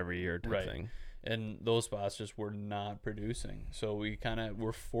 hunt there every year type Right. thing. and those spots just were not producing, so we kind of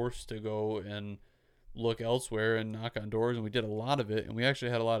were forced to go and look elsewhere and knock on doors, and we did a lot of it, and we actually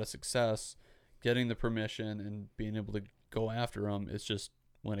had a lot of success getting the permission and being able to go after them. It's just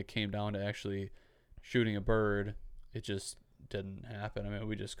when it came down to actually shooting a bird, it just didn't happen. I mean,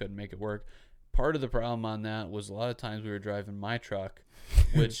 we just couldn't make it work. Part of the problem on that was a lot of times we were driving my truck,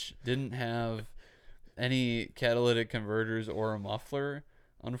 which didn't have any catalytic converters or a muffler,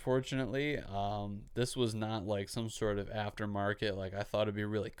 unfortunately. This was not like some sort of aftermarket. Like, I thought it'd be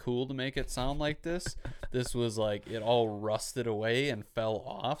really cool to make it sound like this. This was like it all rusted away and fell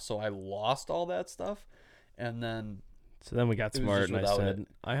off, so I lost all that stuff. And then So then we got It was smart, just and I without said, it.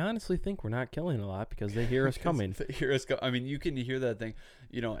 I honestly think we're not killing a lot because they hear us coming. They hear us I mean, you can hear that thing.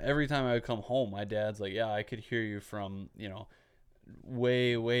 Every time I would come home, my dad's like, "Yeah, I could hear you from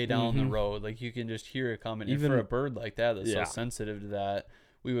way way down the Mhm. road. Like you can just hear it coming." And Even for a bird like that that's yeah. so sensitive to that,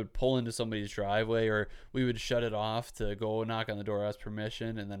 we would pull into somebody's driveway, or we would shut it off to go knock on the door, ask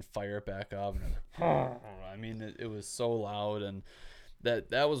permission, and then fire it back up. And I mean, it was so loud, and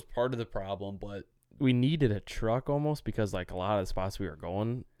that was part of the problem. But we needed a truck almost because like a lot of the spots we were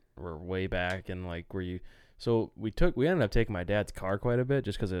going were way back and like where you. So we ended up taking my dad's car quite a bit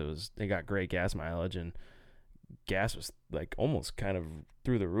just because it got great gas mileage, and gas was like almost kind of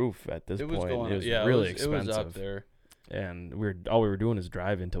through the roof at this it was point. going, It was yeah, really it expensive. was up there. And all we were doing is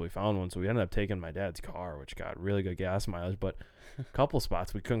driving until we found one. So we ended up taking my dad's car, which got really good gas mileage. But a couple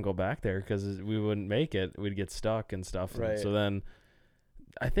spots we couldn't go back there because we wouldn't make it. We'd get stuck and stuff. Right. And so then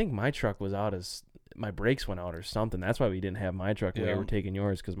I think my truck was out my brakes went out or something. That's why we didn't have my truck when we Yeah. were taking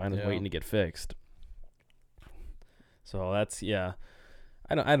yours because mine was Yeah. waiting to get fixed. So that's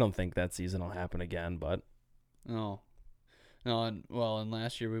I don't think that season will happen again, but No, and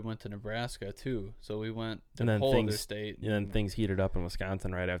last year we went to Nebraska too. So we went to And a then whole other things- state. and then things heated up in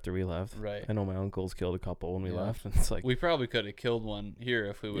Wisconsin right after we left. Right. I know my uncles killed a couple when we Yeah. left, and it's like We probably could have killed one here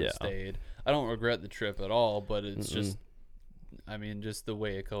if we would have Yeah. stayed. I don't regret the trip at all, but it's Mm-mm. just, I mean, just the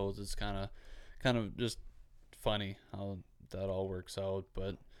way it goes. It's kind of just funny how that all works out.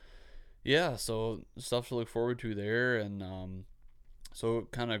 But yeah, so stuff to look forward to there, and so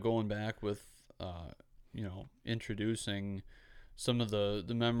kind of going back with, introducing some of the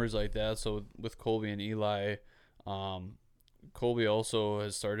members like that. So with Colby and Eli, Colby also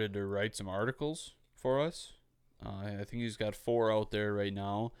has started to write some articles for us. I think he's got 4 out there right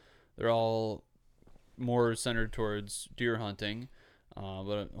now. They're all more centered towards deer hunting,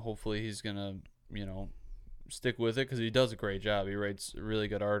 but hopefully he's gonna, stick with it because he does a great job. He writes a really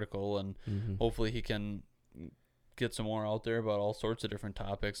good article, and Mhm. hopefully he can get some more out there about all sorts of different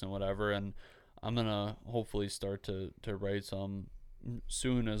topics and whatever. And I'm gonna hopefully start to write some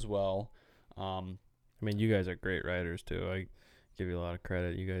soon as well. I mean, you guys are great writers too. I give you a lot of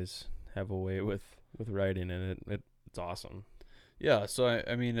credit. You guys have a way with writing, and it's awesome. Yeah, so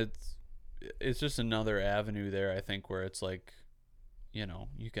I mean it's just another avenue there, I think, where it's like,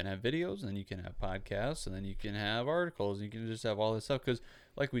 you can have videos, and then you can have podcasts, and then you can have articles, and you can just have all this stuff. Because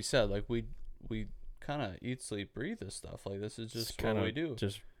like we said, like we kind of eat, sleep, breathe this stuff. Like this is just what we do.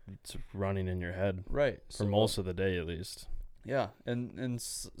 Just it's running in your head Right. for most of the day at least. Yeah, and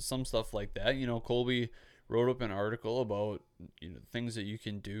some stuff like that. Colby wrote up an article about things that you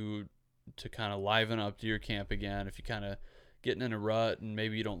can do to kind of liven up deer camp again if you kind of getting in a rut and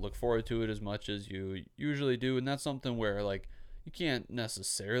maybe you don't look forward to it as much as you usually do. And that's something where like you can't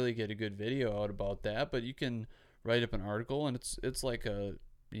necessarily get a good video out about that, but you can write up an article, and it's like a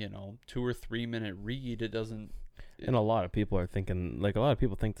 2 or 3 minute read. It doesn't. And a lot of people are thinking, like, a lot of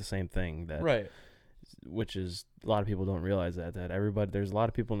people think the same thing, that Right. which is a lot of people don't realize that there's a lot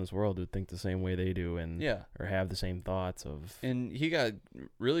of people in this world who think the same way they do, and Yeah. or have the same thoughts of. And he got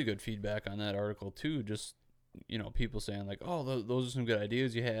really good feedback on that article too. Just people saying like, "Oh, those are some good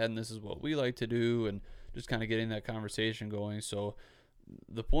ideas you had, and this is what we like to do," and just kind of getting that conversation going. So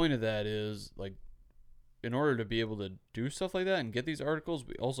the point of that is like, in order to be able to do stuff like that and get these articles,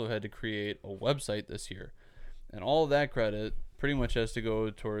 we also had to create a website this year, and all of that credit pretty much has to go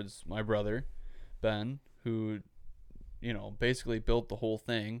towards my brother, Ben, who basically built the whole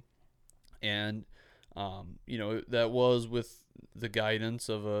thing. And that was with the guidance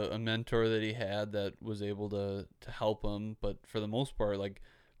of a mentor that he had that was able to help him. But for the most part, like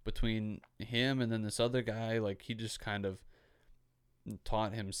between him and then this other guy, like he just kind of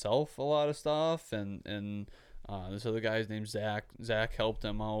taught himself a lot of stuff. And this other guy's named Zach. Zach helped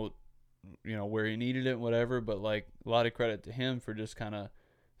him out, where he needed it, whatever. But like a lot of credit to him for just kind of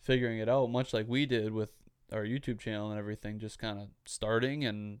figuring it out, much like we did with our YouTube channel and everything, just kind of starting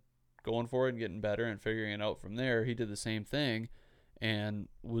and going for it and getting better and figuring it out from there. He did the same thing and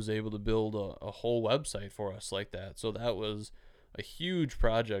was able to build a whole website for us like that. So that was a huge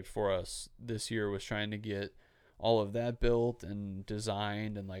project for us this year, was trying to get all of that built and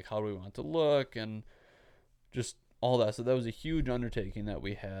designed, and like how do we want it to look and just all that. So that was a huge undertaking that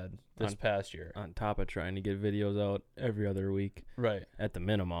we had this past year, on top of trying to get videos out every other week, right, at the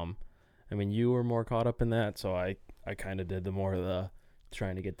minimum. I mean, you were more caught up in that, so I kind of did the more of the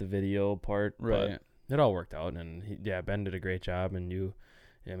trying to get the video part, right. But it all worked out, and Ben did a great job, and you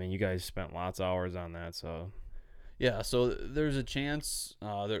guys spent lots of hours on that, so yeah. So there's a chance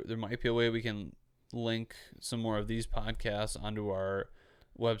there might be a way we can link some more of these podcasts onto our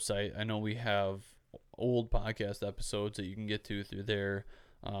website. I know we have old podcast episodes that you can get to through there.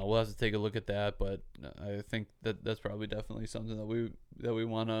 We'll have to take a look at that, but I think that's probably definitely something that we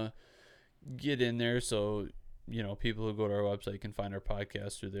want to get in there. So, people who go to our website can find our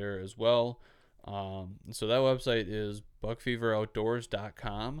podcast through there as well. So that website is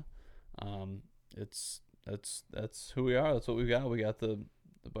buckfeveroutdoors.com. That's who we are. That's what we got. We got the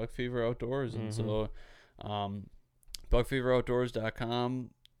Buck Fever Outdoors, and so buckfeveroutdoors.com.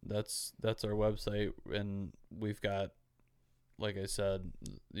 That's our website, and we've got, like I said,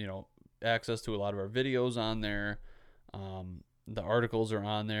 access to a lot of our videos on there. The articles are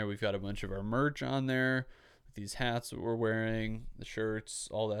on there. We've got a bunch of our merch on there, these hats that we're wearing, the shirts,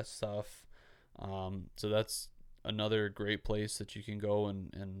 all that stuff. So that's another great place that you can go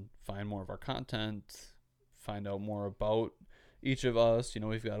and find more of our content, find out more about each of us.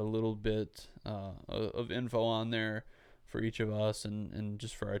 We've got a little bit of info on there for each of us and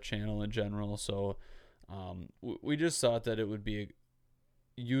just for our channel in general. So we just thought that it would be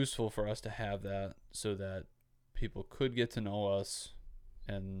useful for us to have that so that people could get to know us,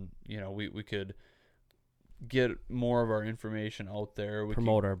 and we could get more of our information out there. We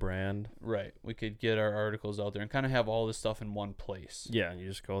promote our brand. Right. We could get our articles out there and kind of have all this stuff in one place. Yeah, you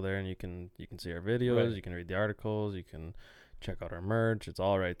just go there and you can see our videos, right. You can read the articles, you can check out our merch. It's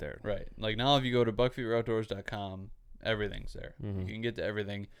all right there. Right. Like now if you go to buckfeveroutdoors.com, everything's there. You can get to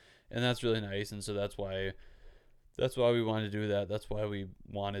everything, and that's really nice. And so that's why we wanted to do that. That's why we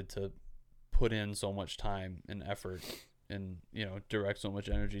wanted to put in so much time and effort and direct so much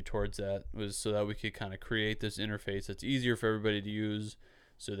energy towards that, was so that we could kind of create this interface that's easier for everybody to use,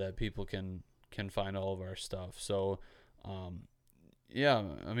 so that people can find all of our stuff. So a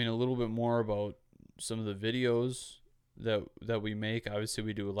little bit more about some of the videos that we make. Obviously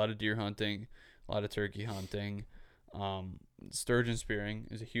we do a lot of deer hunting, a lot of turkey hunting. Sturgeon spearing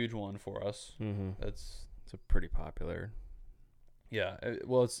is a huge one for us. It's a pretty popular. Yeah,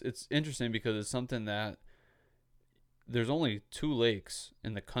 well, it's interesting because it's something that there's only 2 lakes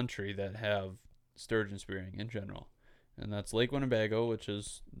in the country that have sturgeon spearing in general, and that's Lake Winnebago, which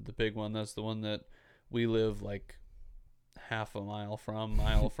is the big one. That's the one that we live like half a mile from.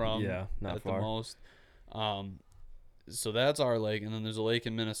 Yeah, not at far. the most. So that's our lake, and then there's a lake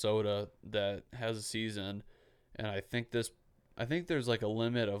in Minnesota that has a season, and I think there's like a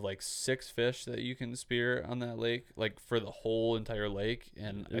limit of like 6 fish that you can spear on that lake, like for the whole entire lake.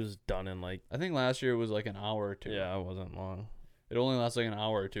 And it was done in like, I think last year it was like an hour or 2. Yeah, it wasn't long. It only lasts like an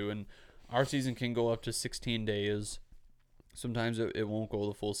hour or 2, and our season can go up to 16 days. Sometimes it won't go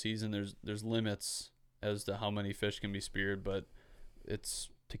the full season. There's limits as to how many fish can be speared, but it's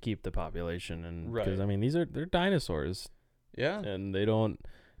to keep the population, and right. Because they're dinosaurs. Yeah, and they don't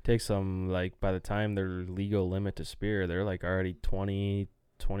take some, like, by the time their legal limit to spear, they're like already 20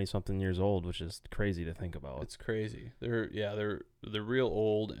 something years old, which is crazy to think about. It's crazy. They're real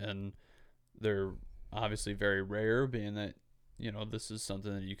old, and they're obviously very rare, being that this is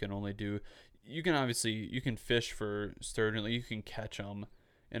something that you can only do. You can fish for sturgeon, like you can catch them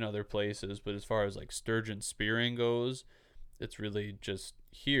in other places, but as far as like sturgeon spearing goes, it's really just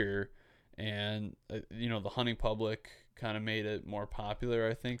here. And the hunting public kind of made it more popular,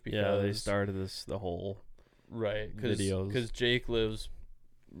 I think, because they started the whole right videos, because Jake lives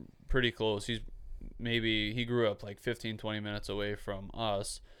pretty close. He grew up like 15-20 minutes away from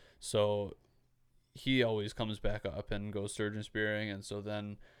us, so he always comes back up and goes sturgeon spearing. And so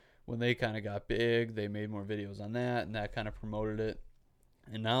then when they kind of got big, they made more videos on that, and that kind of promoted it.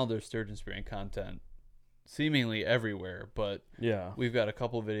 And now there's sturgeon spearing content seemingly everywhere, but yeah, we've got a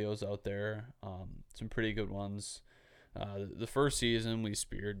couple videos out there, some pretty good ones. The first season we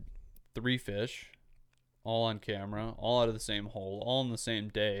speared 3 fish, all on camera, all out of the same hole, all on the same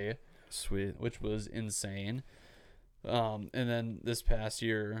day. Sweet. Which was insane. And then this past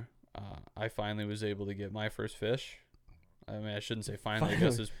year, I finally was able to get my first fish. I mean, I shouldn't say finally. I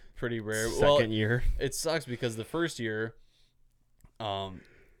guess it's pretty rare. Second year. It sucks because the first year,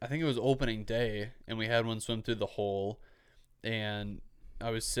 I think it was opening day, and we had one swim through the hole, and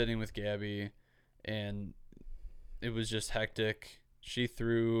I was sitting with Gabby, and it was just hectic. She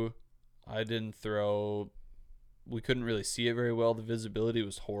threw, I didn't throw. We couldn't really see it very well. The visibility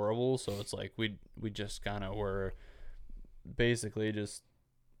was horrible, so it's like we just kind of were basically just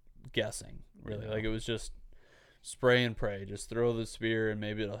guessing, really. Yeah. Like it was just spray and pray. Just throw the spear and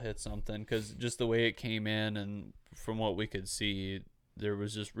maybe it'll hit something, because just the way it came in and from what we could see, there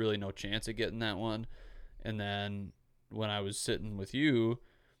was just really no chance of getting that one. And then when I was sitting with you,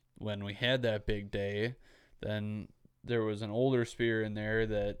 when we had that big day, then there was an older spear in there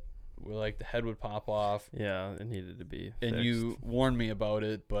that where like the head would pop off. Yeah, it needed to be And fixed. you warned me about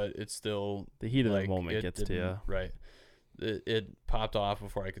it, but it's still The heat of like, the moment it gets to didn't- you. Right. It popped off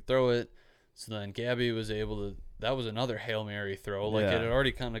before I could throw it. So then Gabby was able to. That was another Hail Mary throw. Like Yeah. it had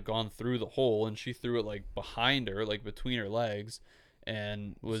already kind of gone through the hole, and she threw it like behind her, like between her legs,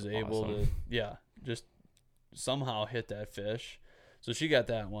 and was That's able awesome. to just somehow hit that fish. So she got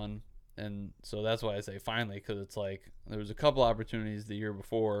that one, and so that's why I say finally, because it's like there was a couple opportunities the year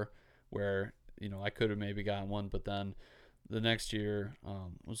before where I could have maybe gotten one, but then the next year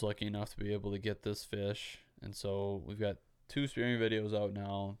was lucky enough to be able to get this fish, and so we've got 2 spearing videos out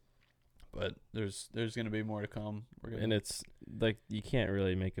now, but there's gonna be more to come. And it's like you can't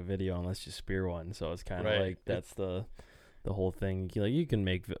really make a video unless you spear one, so it's kind of Right. like that's the whole thing. Like you can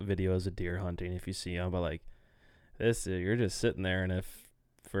make videos of deer hunting if you see them, but like this, you're just sitting there, and if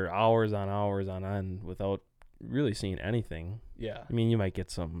for hours on end without really seeing anything. yeah, I mean, you might get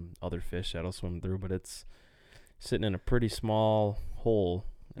some other fish that'll swim through, but it's sitting in a pretty small hole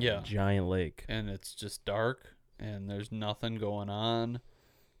in Yeah. a giant lake. and it's just dark and there's nothing going on.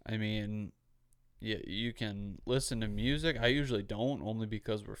 I mean, yeah, you can listen to music. I usually don't, only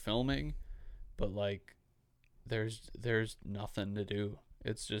because we're filming, but like there's nothing to do.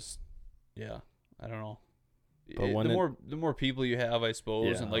 It's just, yeah, I don't know. But when The more people you have, I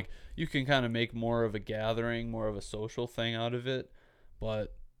suppose, and Yeah. like you can kind of make more of a gathering, more of a social thing out of it.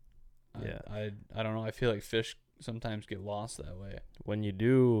 But Yeah. I don't know. I feel like fish sometimes get lost that way. When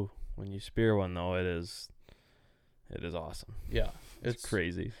you spear one though, it is awesome. Yeah, It's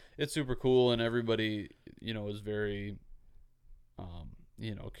crazy. It's super cool, and everybody is very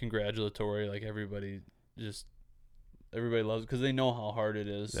congratulatory. Like everybody loves it because they know how hard it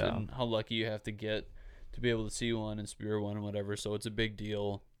is Yeah. and how lucky you have to get to be able to see one and spear one and whatever. So it's a big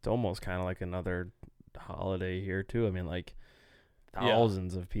deal. It's almost kind of like another holiday here too. I mean, like Yeah.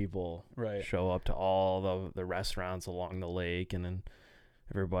 thousands of people Right. show up to all the restaurants along the lake, and then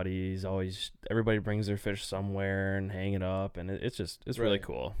everybody brings their fish somewhere and hang it up, and it's really Right.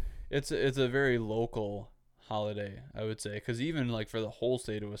 cool. It's a very local holiday, I would say, because even like for the whole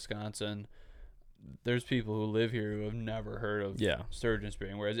state of Wisconsin, there's people who live here who have never heard of Yeah. sturgeon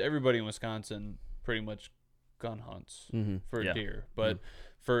spearing, whereas everybody in Wisconsin pretty much gun hunts Mm-hmm. for yeah. deer. But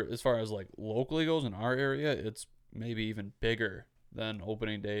for as far as like locally goes in our area, it's maybe even bigger than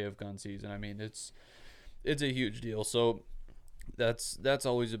opening day of gun season. I mean, it's a huge deal. So that's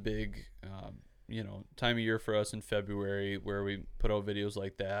always a big time of year for us in February where we put out videos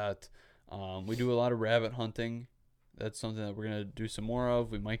like that. We do a lot of rabbit hunting. That's something that we're gonna do some more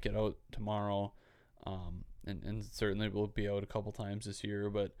of. We might get out tomorrow, and certainly we'll be out a couple times this year.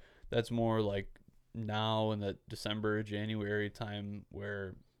 But that's more like now in that December, January time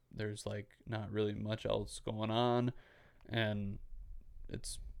where there's like not really much else going on, and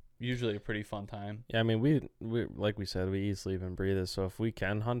it's usually a pretty fun time. Yeah, I mean, we like we said, we eat, sleep, and breathe this. So if we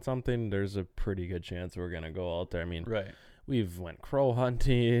can hunt something, there's a pretty good chance we're gonna go out there. I mean, Right. we've went crow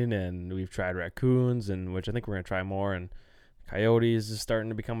hunting, and we've tried raccoons, and which I think we're gonna try more. And coyotes is starting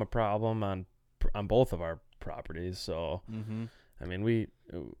to become a problem on both of our properties. So Mm-hmm. I mean,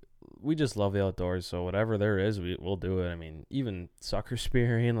 we just love the outdoors. So whatever there is, we'll do it. I mean, even sucker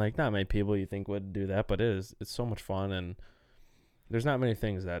spearing, like not many people you think would do that, but it's so much fun. And there's not many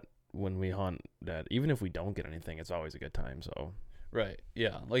things that when we hunt that even if we don't get anything, it's always a good time. So Right.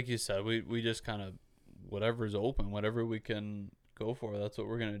 Yeah. Like you said, we just kind of whatever's open, whatever we can go for, that's what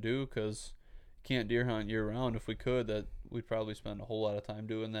we're gonna do. Cause can't deer hunt year round. If we could, that we'd probably spend a whole lot of time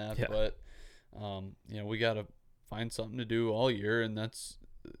doing that. Yeah. But we gotta find something to do all year, and that's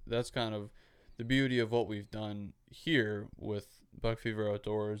kind of the beauty of what we've done here with Buck Fever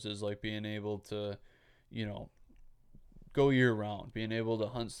Outdoors is like being able to, go year round, being able to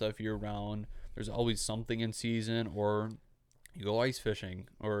hunt stuff year round. There's always something in season, or you go ice fishing,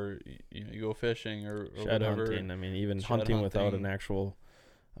 or you go fishing, or shed whatever. hunting. I mean, even Shed hunting without hunting. an actual,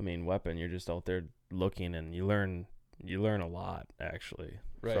 weapon. You're just out there looking, and you learn a lot actually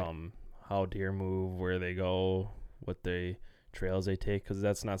Right. from how deer move, where they go, what trails they take, because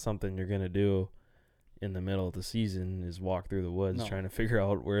that's not something you're gonna do in the middle of the season. Is walk through the woods No. trying to figure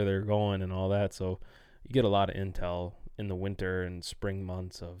out where they're going and all that. So you get a lot of intel in the winter and spring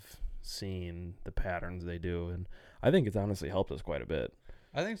months of seeing the patterns they do, and I think it's honestly helped us quite a bit.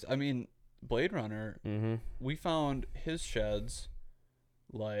 I think. I mean, Blade Runner. Mm-hmm. We found his sheds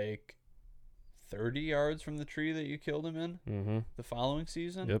like 30 yards from the tree that you killed him in Mm-hmm. the following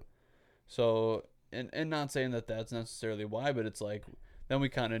season. Yep. So, and not saying that that's necessarily why, but it's like then we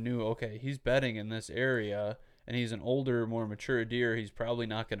kind of knew, okay, he's bedding in this area, and he's an older, more mature deer. He's probably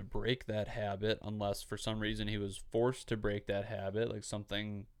not going to break that habit unless for some reason he was forced to break that habit, like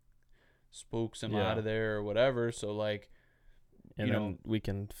something spooks him Yeah. out of there or whatever. So like, And you then know, we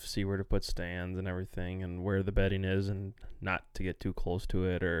can see where to put stands and everything and where the bedding is and not to get too close to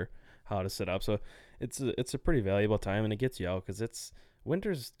it or how to set up. So it's a pretty valuable time, and it gets you out because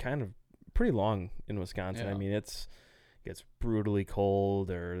winter's kind of pretty long in Wisconsin. I Yeah. mean, gets brutally cold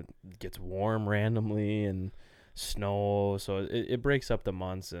or gets warm randomly and snow. So it breaks up the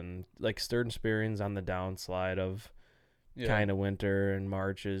months, and like Sturgeon Spearing's on the downslide of yeah, kind of winter, and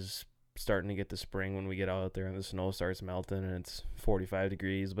March is starting to get to spring when we get out there and the snow starts melting and it's 45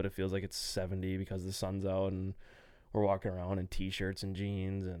 degrees, but it feels like it's 70 because the sun's out and we're walking around in t-shirts and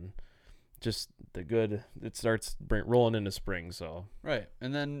jeans, and just it starts rolling into spring. So right.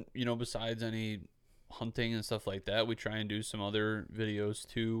 And then, besides any hunting and stuff like that, we try and do some other videos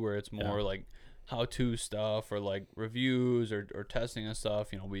too where it's more like how-to stuff or like reviews or testing and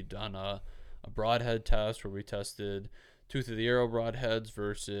stuff. We've done a broadhead test where we tested Tooth of the Arrow broadheads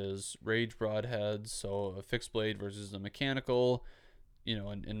versus Rage broadheads, so a fixed blade versus a mechanical,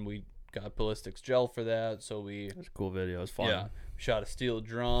 and we got ballistics gel for that. So it's a cool video. It's fun. we shot a steel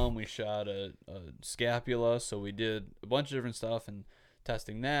drum, we shot a scapula, so we did a bunch of different stuff and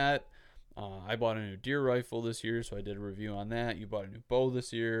testing that. I bought a new deer rifle this year, so I did a review on that. You bought a new bow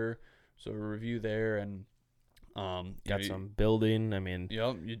this year, so a review there. And got some building. I mean,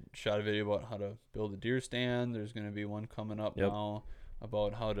 yep, you shot a video about how to build a deer stand. There's going to be one coming up now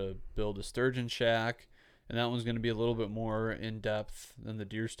about how to build a sturgeon shack, and that one's going to be a little bit more in depth than the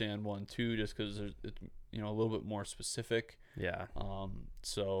deer stand one too, just because it's a little bit more specific. Yeah.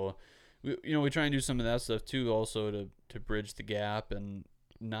 So we try and do some of that stuff too, also to bridge the gap, and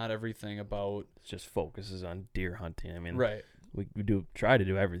not everything about it just focuses on deer hunting. I mean, right. We do try to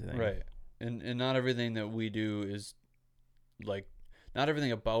do everything. Right. And not everything that we do is like, not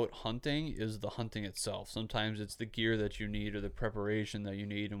everything about hunting is the hunting itself. Sometimes it's the gear that you need or the preparation that you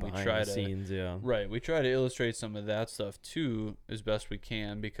need, and Behind we try the to scenes, yeah. Right. We try to illustrate some of that stuff too as best we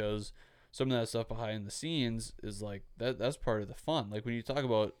can, because some of that stuff behind the scenes is like that's part of the fun. Like when you talk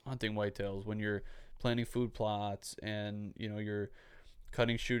about hunting whitetails, when you're planning food plots and you're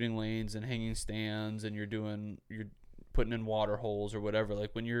cutting shooting lanes and hanging stands, and you're putting in water holes or whatever,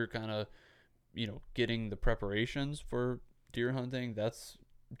 like when you're kind of getting the preparations for deer hunting, that's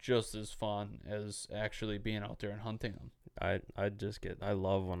just as fun as actually being out there and hunting them. I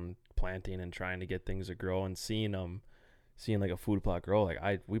love when planting and trying to get things to grow and seeing like a food plot grow.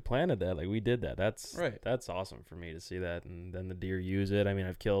 Like we planted that, like we did that. That's right. That's awesome for me to see that, and then the deer use it. I mean,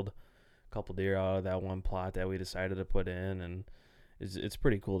 I've killed a couple deer out of that one plot that we decided to put in, and it's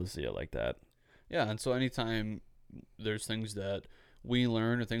pretty cool to see it like that. Yeah, and so anytime there's things that we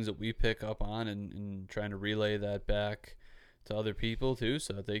learn or things that we pick up on, and trying to relay that back to other people too,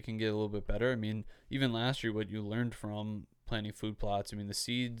 so that they can get a little bit better. I mean, even last year, what you learned from planting food plots, I mean, the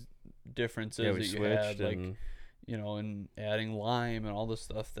seed differences that you had, like, and adding lime and all the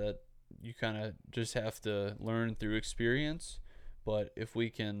stuff that you kind of just have to learn through experience. But if we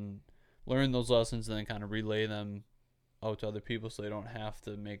can learn those lessons and then kind of relay them out to other people so they don't have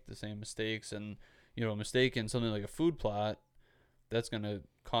to make the same mistakes, and a mistake in something like a food plot, that's going to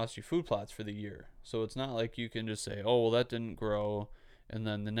cost you food plots for the year. So it's not like you can just say, oh, well, that didn't grow, and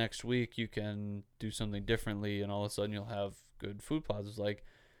then the next week you can do something differently and all of a sudden you'll have good food plots. It's like,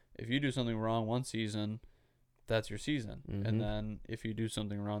 if you do something wrong one season, that's your season. Mm-hmm. And then if you do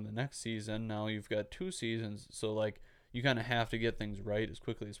something wrong the next season, now you've got 2 seasons. So like, you kind of have to get things right as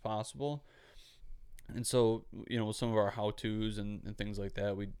quickly as possible. And so, with some of our how-tos and things like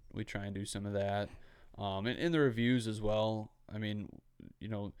that, we try and do some of that. And in the reviews as well, I mean,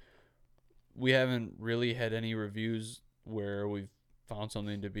 we haven't really had any reviews where we've found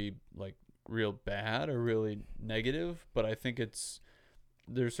something to be like real bad or really negative, but I think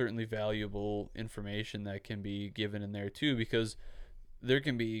there's certainly valuable information that can be given in there too, because there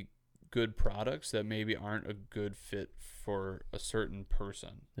can be good products that maybe aren't a good fit for a certain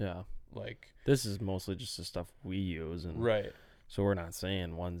person. Yeah. Like, this is mostly just the stuff we use, and right. So we're not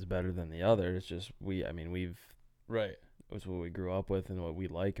saying one's better than the other. It's just we've right. It's what we grew up with and what we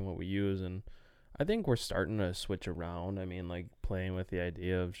like and what we use, and I think we're starting to switch around. I mean, like playing with the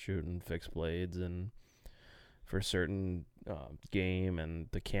idea of shooting fixed blades and for certain game, and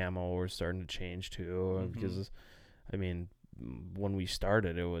the camo we're starting to change too. Mm-hmm. Because I mean, when we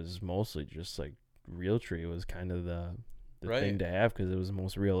started, it was mostly just like Realtree was kind of the right. thing to have because it was the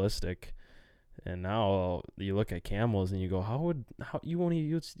most realistic. And now you look at camels and you go, how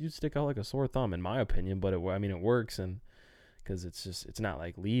you'd stick out like a sore thumb, in my opinion. But it works, and because it's not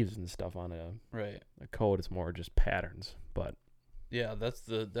like leaves and stuff on a coat. It's more just patterns. But yeah, that's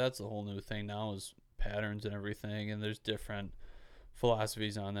the whole new thing now is patterns and everything. And there's different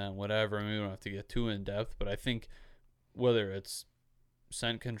philosophies on that and whatever. I mean, we don't have to get too in depth, but I think whether it's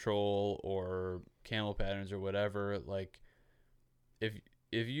scent control or camel patterns or whatever, like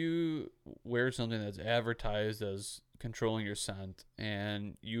if you wear something that's advertised as controlling your scent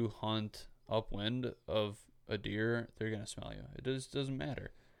and you hunt upwind of a deer, they're gonna smell you. It just doesn't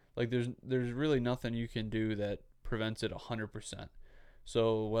matter. Like there's really nothing you can do that prevents it 100%.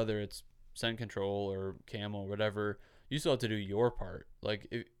 So whether it's scent control or camo or whatever, you still have to do your part.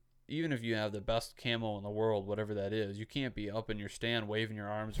 Like even if you have the best camo in the world, whatever that is, you can't be up in your stand waving your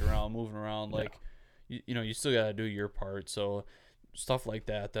arms around, moving around. Like you know, you still gotta do your part. So stuff like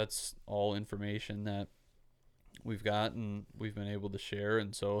that, that's all information that we've got and we've been able to share,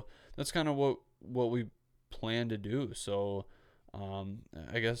 and so that's kind of what we plan to do. So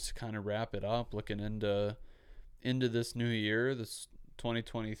I guess to kind of wrap it up, looking into this new year, this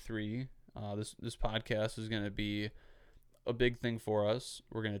 2023, this podcast is going to be a big thing for us.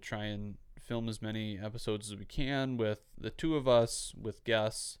 We're going to try and film as many episodes as we can with the two of us, with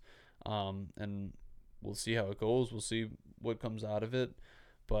guests, and we'll see how it goes. We'll see what comes out of it,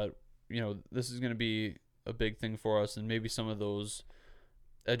 but you know, this is going to be a big thing for us, and maybe some of those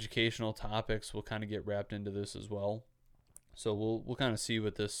educational topics will kind of get wrapped into this as well. So we'll kind of see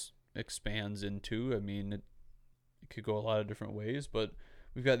what this expands into. I mean, it could go a lot of different ways, but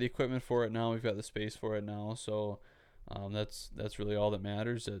we've got the equipment for it now. We've got the space for it now. So that's really all that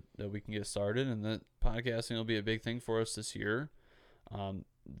matters, that we can get started, and that podcasting will be a big thing for us this year.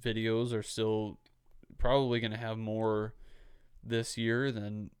 Videos are still probably going to have more this year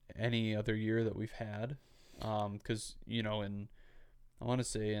than any other year that we've had. Because, you know, I want to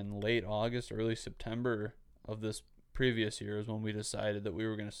say in late August, early September of this previous year is when we decided that we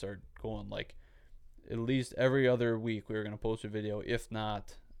were going to start going like at least every other week we were going to post a video, if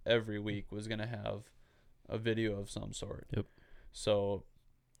not every week was going to have a video of some sort. Yep. So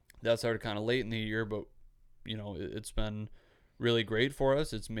that started kind of late in the year, but you know, it's been really great for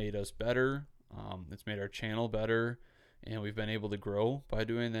us. It's made us better. It's made our channel better, and we've been able to grow by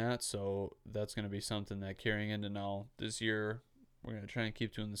doing that. So that's going to be something that carrying into now this year, we're going to try and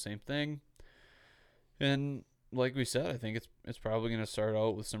keep doing the same thing. And like we said, I think it's probably going to start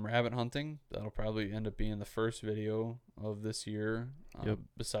out with some rabbit hunting. That'll probably end up being the first video of this year.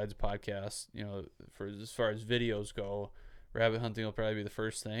 Besides podcast, you know, for as far as videos go, rabbit hunting will probably be the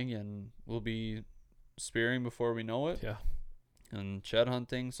first thing, and we'll be spearing before we know it. Yeah. And shed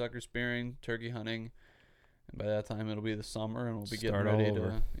hunting, sucker spearing, turkey hunting, and by that time it'll be the summer, and we'll be getting ready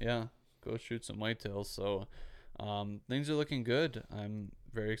to go shoot some whitetails. So things are looking good. I'm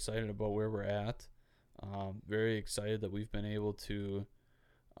very excited about where we're at. Very excited that we've been able to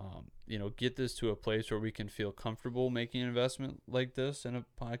you know, get this to a place where we can feel comfortable making an investment like this in a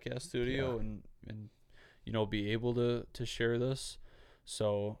podcast studio, and you know, be able to share this.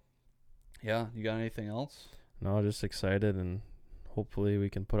 So yeah, you got anything else? No, just excited, and hopefully we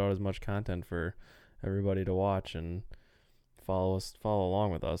can put out as much content for everybody to watch and follow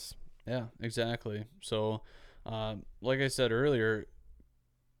along with us. Yeah, exactly. So like I said earlier,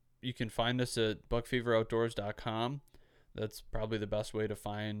 you can find us at buckfeveroutdoors.com. That's probably the best way to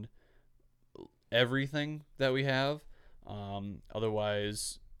find everything that we have.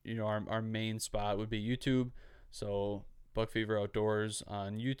 Otherwise, you know, our main spot would be YouTube. So Buck Fever Outdoors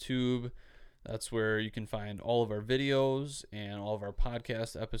on YouTube. That's where you can find all of our videos, and all of our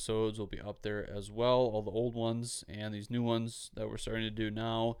podcast episodes will be up there as well. All the old ones and these new ones that we're starting to do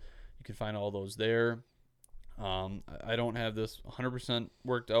now, you can find all those there. I don't have this 100%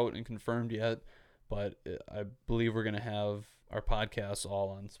 worked out and confirmed yet, but I believe we're going to have our podcasts all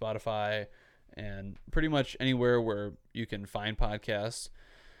on Spotify and pretty much anywhere where you can find podcasts.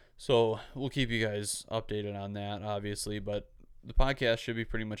 So we'll keep you guys updated on that, obviously, but the podcast should be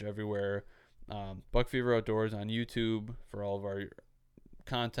pretty much everywhere. Buck Fever Outdoors on YouTube for all of our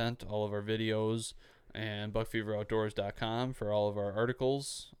content, all of our videos, and buckfeveroutdoors.com for all of our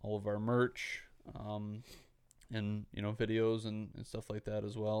articles, all of our merch, and you know, videos and stuff like that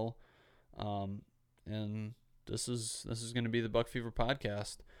as well. And this is going to be the Buck Fever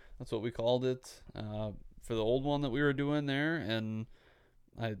podcast. That's what we called it for the old one that we were doing there, and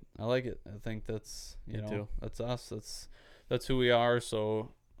I like it. I think that's, you know, too. That's us. That's who we are.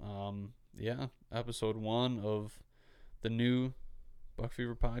 So yeah, episode 1 of the new Buck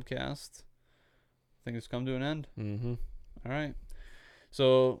Fever podcast, I think it's come to an end. Mm-hmm. All right.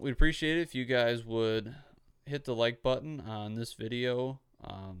 So we'd appreciate it if you guys would hit the like button on this video,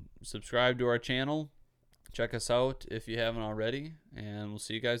 subscribe to our channel, check us out if you haven't already, and we'll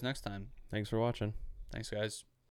see you guys next time. Thanks for watching. Thanks, guys.